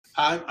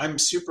 I'm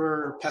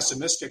super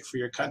pessimistic for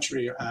your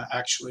country,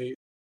 actually.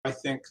 I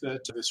think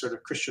that the sort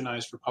of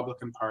Christianized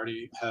Republican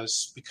Party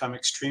has become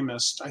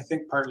extremist, I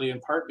think partly in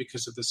part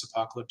because of this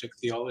apocalyptic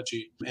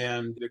theology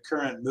and the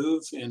current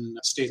move in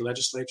state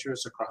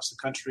legislatures across the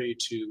country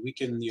to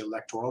weaken the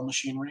electoral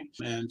machinery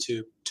and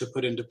to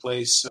put into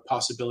place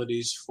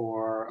possibilities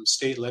for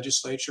state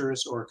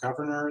legislatures or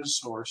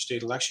governors or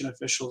state election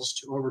officials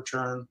to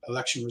overturn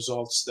election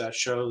results that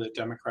show that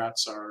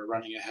Democrats are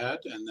running ahead,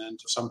 and then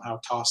to somehow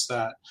toss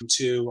that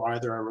to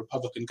either a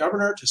Republican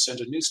governor to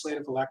send a new slate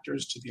of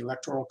electors to the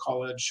Electoral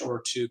College,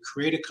 or to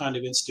create a kind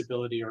of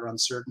instability or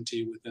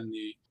uncertainty within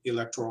the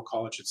Electoral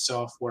College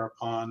itself,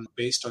 whereupon,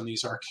 based on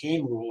these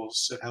arcane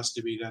rules, it has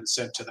to be then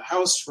sent to the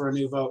House for a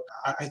new vote.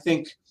 I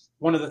think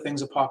one of the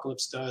things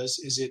Apocalypse does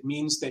is it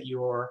means that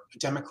your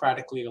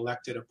democratically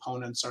elected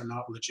opponents are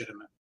not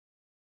legitimate.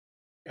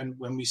 And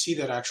when we see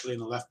that actually in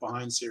the Left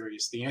Behind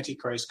series, the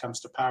Antichrist comes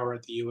to power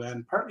at the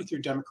UN partly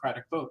through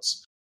democratic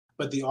votes.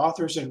 But the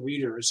authors and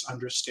readers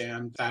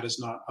understand that is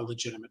not a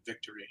legitimate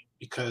victory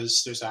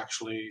because there's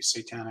actually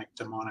satanic,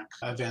 demonic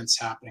events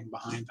happening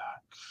behind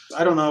that.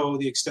 I don't know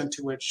the extent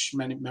to which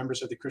many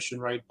members of the Christian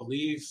right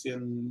believe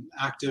in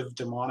active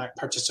demonic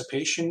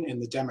participation in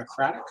the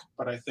democratic,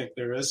 but I think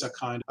there is a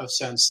kind of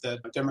sense that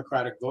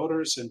democratic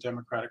voters and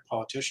democratic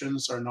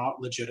politicians are not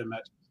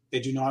legitimate.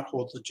 They do not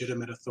hold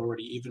legitimate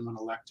authority even when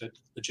elected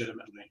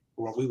legitimately,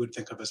 or what we would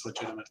think of as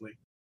legitimately.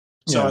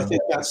 So I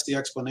think that's the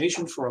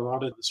explanation for a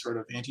lot of the sort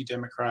of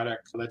anti-democratic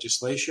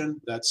legislation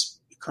that's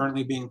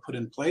currently being put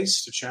in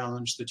place to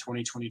challenge the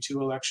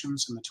 2022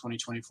 elections and the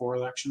 2024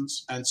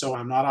 elections. And so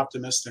I'm not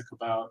optimistic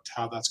about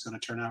how that's going to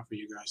turn out for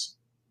you guys.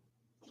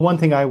 One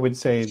thing I would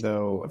say,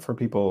 though, for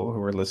people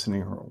who are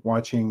listening or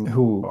watching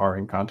who are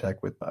in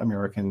contact with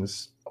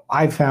Americans,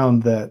 I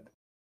found that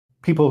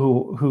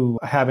people who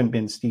haven't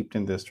been steeped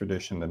in this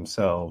tradition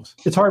themselves,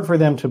 it's hard for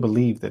them to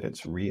believe that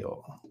it's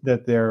real,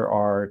 that there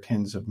are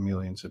tens of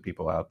millions of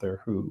people out there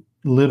who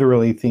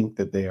literally think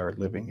that they are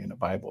living in a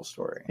Bible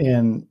story.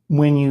 And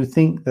when you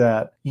think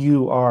that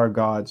you are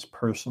God's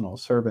personal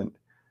servant,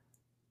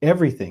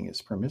 everything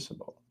is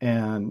permissible.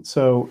 And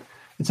so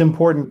it's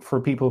important for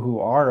people who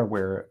are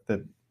aware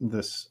that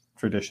this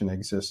tradition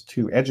exists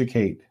to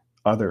educate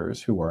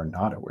others who are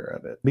not aware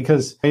of it.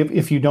 Because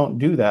if you don't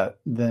do that,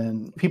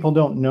 then people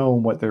don't know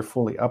what they're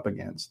fully up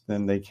against.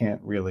 Then they can't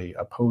really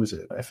oppose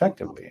it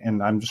effectively.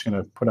 And I'm just going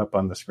to put up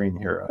on the screen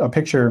here a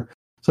picture.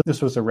 So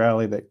this was a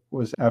rally that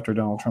was after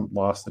Donald Trump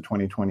lost the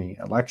 2020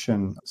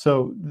 election.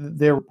 So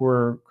there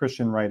were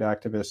Christian right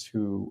activists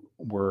who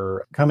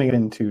were coming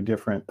into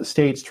different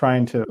states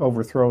trying to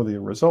overthrow the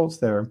results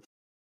there.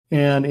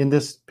 And in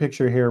this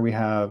picture here, we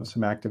have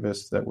some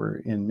activists that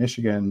were in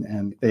Michigan,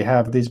 and they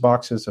have these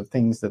boxes of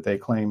things that they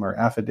claim are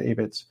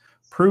affidavits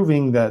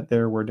proving that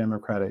there were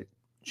Democratic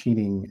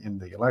cheating in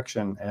the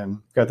election. And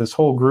got this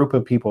whole group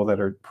of people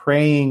that are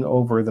praying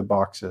over the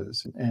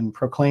boxes and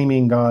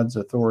proclaiming God's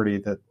authority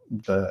that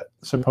the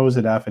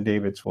supposed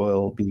affidavits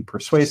will be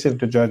persuasive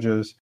to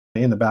judges.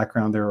 In the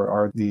background, there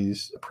are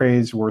these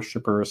praise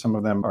worshipers. Some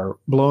of them are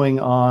blowing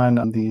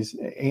on these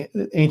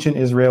ancient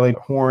Israeli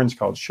horns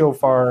called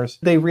shofars.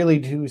 They really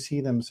do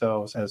see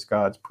themselves as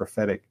God's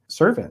prophetic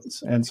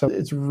servants. And so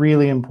it's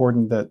really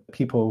important that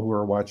people who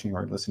are watching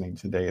or listening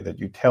today, that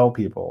you tell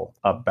people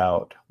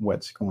about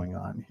what's going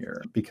on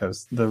here,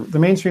 because the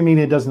mainstream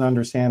media doesn't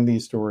understand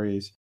these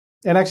stories.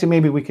 And actually,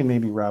 maybe we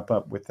can wrap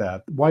up with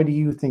that. Why do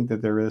you think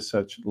that there is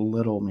such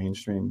little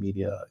mainstream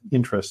media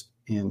interest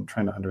in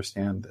trying to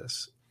understand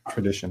this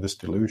tradition, this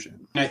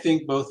delusion? I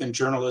think both in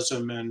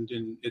journalism and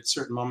at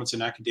certain moments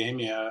in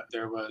academia,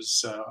 there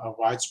was a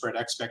widespread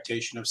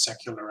expectation of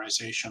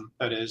secularization.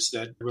 That is,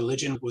 that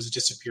religion was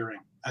disappearing.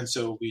 And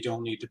so we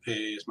don't need to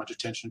pay as much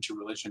attention to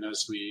religion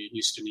as we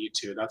used to need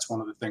to. That's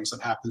one of the things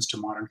that happens to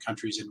modern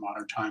countries in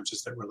modern times,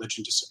 is that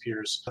religion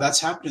disappears. That's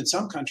happened in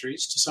some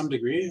countries to some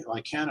degree,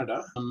 like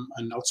Canada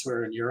and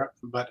elsewhere in Europe.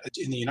 But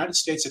in the United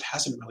States, it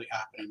hasn't really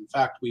happened. In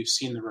fact, we've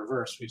seen the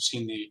reverse. We've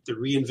seen the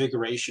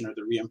reinvigoration or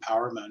the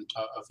re-empowerment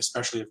of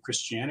especially of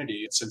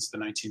Christianity since the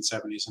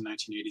 1970s and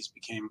 1980s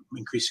became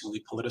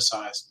increasingly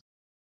politicized.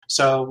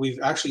 So we've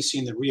actually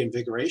seen the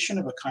reinvigoration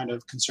of a kind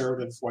of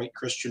conservative white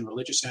Christian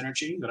religious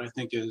energy that I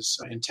think is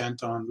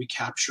intent on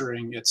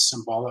recapturing its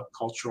symbolic,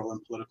 cultural, and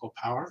political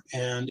power.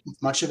 And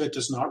much of it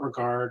does not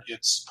regard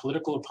its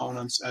political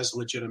opponents as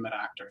legitimate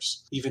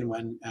actors, even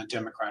when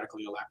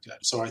democratically elected.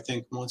 So I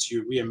think once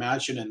you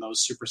reimagine in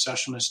those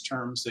supersessionist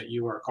terms that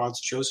you are God's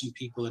chosen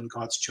people in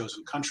God's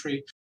chosen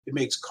country, it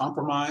makes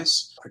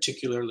compromise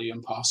particularly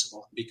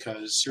impossible,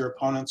 because your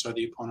opponents are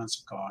the opponents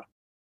of God.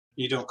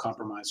 You don't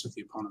compromise with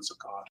the opponents of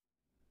God.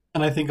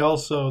 And I think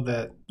also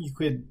that you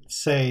could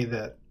say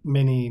that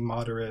many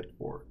moderate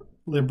or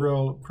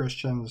liberal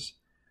Christians,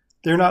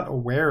 they're not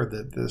aware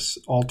that this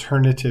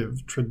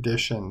alternative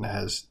tradition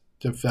has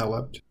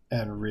developed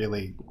and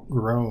really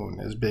grown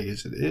as big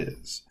as it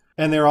is.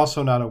 And they're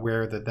also not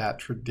aware that that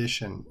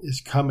tradition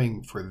is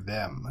coming for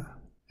them,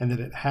 and that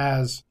it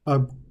has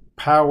a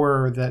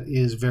power that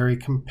is very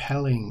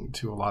compelling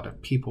to a lot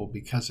of people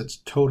because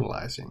it's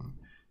totalizing.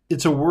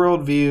 It's a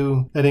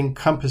worldview that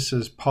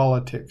encompasses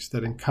politics,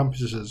 that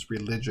encompasses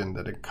religion,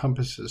 that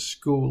encompasses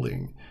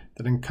schooling,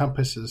 that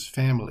encompasses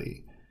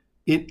family.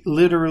 It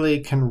literally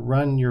can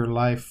run your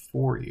life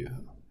for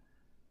you.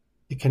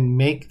 It can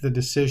make the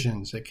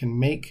decisions. It can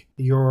make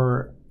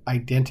your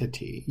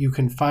identity. You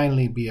can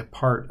finally be a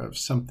part of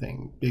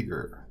something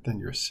bigger than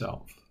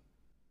yourself.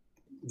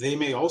 They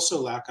may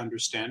also lack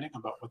understanding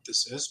about what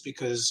this is,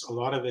 because a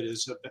lot of it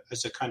is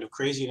a kind of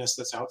craziness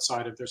that's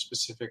outside of their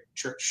specific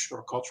church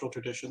or cultural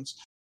traditions.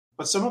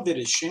 But some of it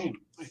is shame.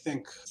 I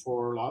think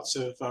for lots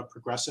of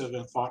progressive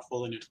and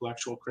thoughtful and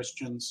intellectual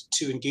Christians,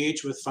 to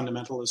engage with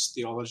fundamentalist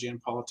theology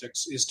and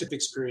politics is to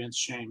experience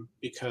shame,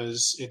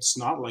 because it's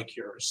not like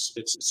yours.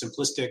 It's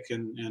simplistic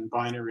and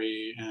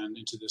binary and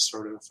into this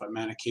sort of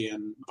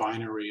Manichaean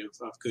binary of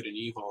good and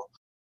evil.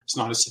 It's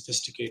not as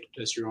sophisticated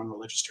as your own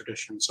religious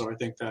tradition. So I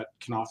think that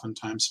can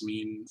oftentimes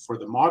mean for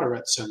the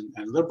moderates and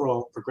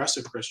liberal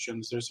progressive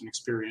Christians, there's an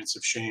experience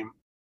of shame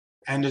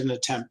and an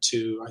attempt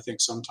to, I think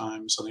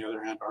sometimes, on the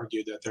other hand,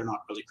 argue that they're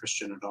not really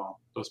Christian at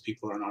all. Those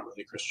people are not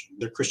really Christian.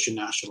 They're Christian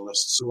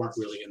nationalists who aren't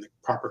really in the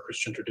proper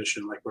Christian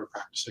tradition like we're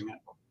practicing it.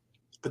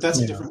 But that's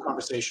a different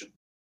conversation.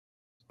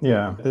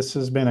 Yeah, this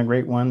has been a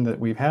great one that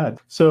we've had.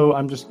 So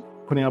I'm just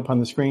putting up on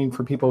the screen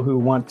for people who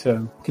want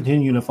to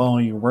continue to follow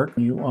your work.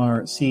 You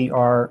are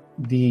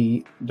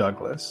CRD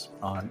Douglas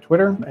on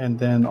Twitter. And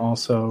then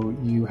also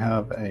you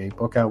have a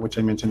book out, which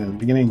I mentioned in the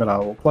beginning, but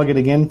I'll plug it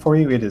again for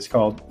you. It is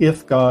called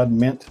If God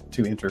Meant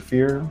to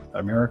Interfere,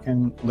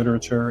 American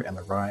Literature and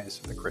the Rise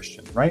of the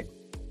Christian Right.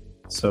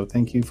 So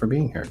thank you for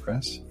being here,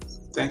 Chris.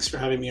 Thanks for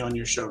having me on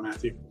your show,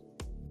 Matthew.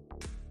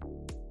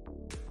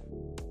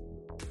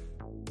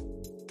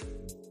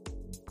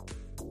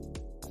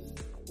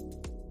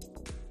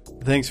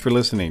 Thanks for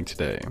listening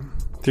today.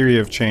 Theory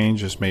of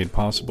Change is made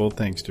possible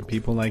thanks to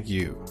people like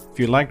you. If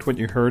you liked what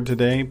you heard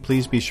today,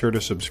 please be sure to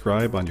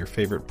subscribe on your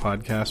favorite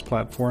podcast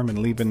platform and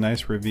leave a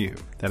nice review.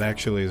 That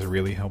actually is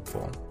really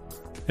helpful.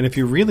 And if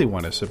you really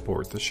want to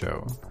support the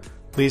show,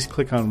 please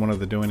click on one of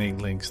the donate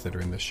links that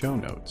are in the show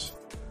notes.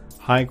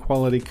 High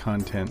quality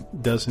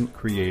content doesn't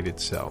create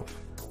itself,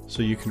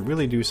 so you can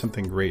really do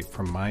something great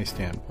from my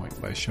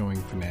standpoint by showing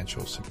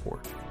financial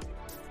support.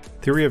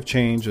 Theory of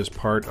Change is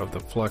part of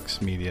the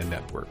Flux Media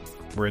Network.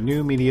 We're a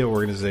new media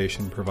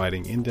organization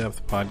providing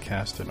in-depth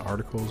podcasts and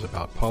articles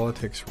about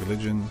politics,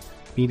 religion,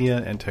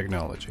 media, and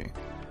technology.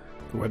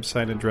 The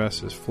website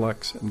address is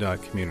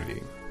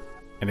flux.community.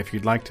 And if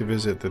you'd like to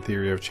visit the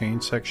Theory of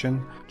Change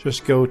section,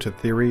 just go to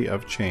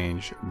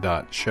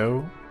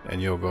theoryofchange.show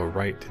and you'll go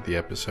right to the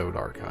episode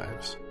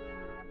archives.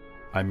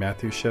 I'm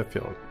Matthew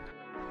Sheffield.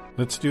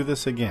 Let's do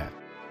this again.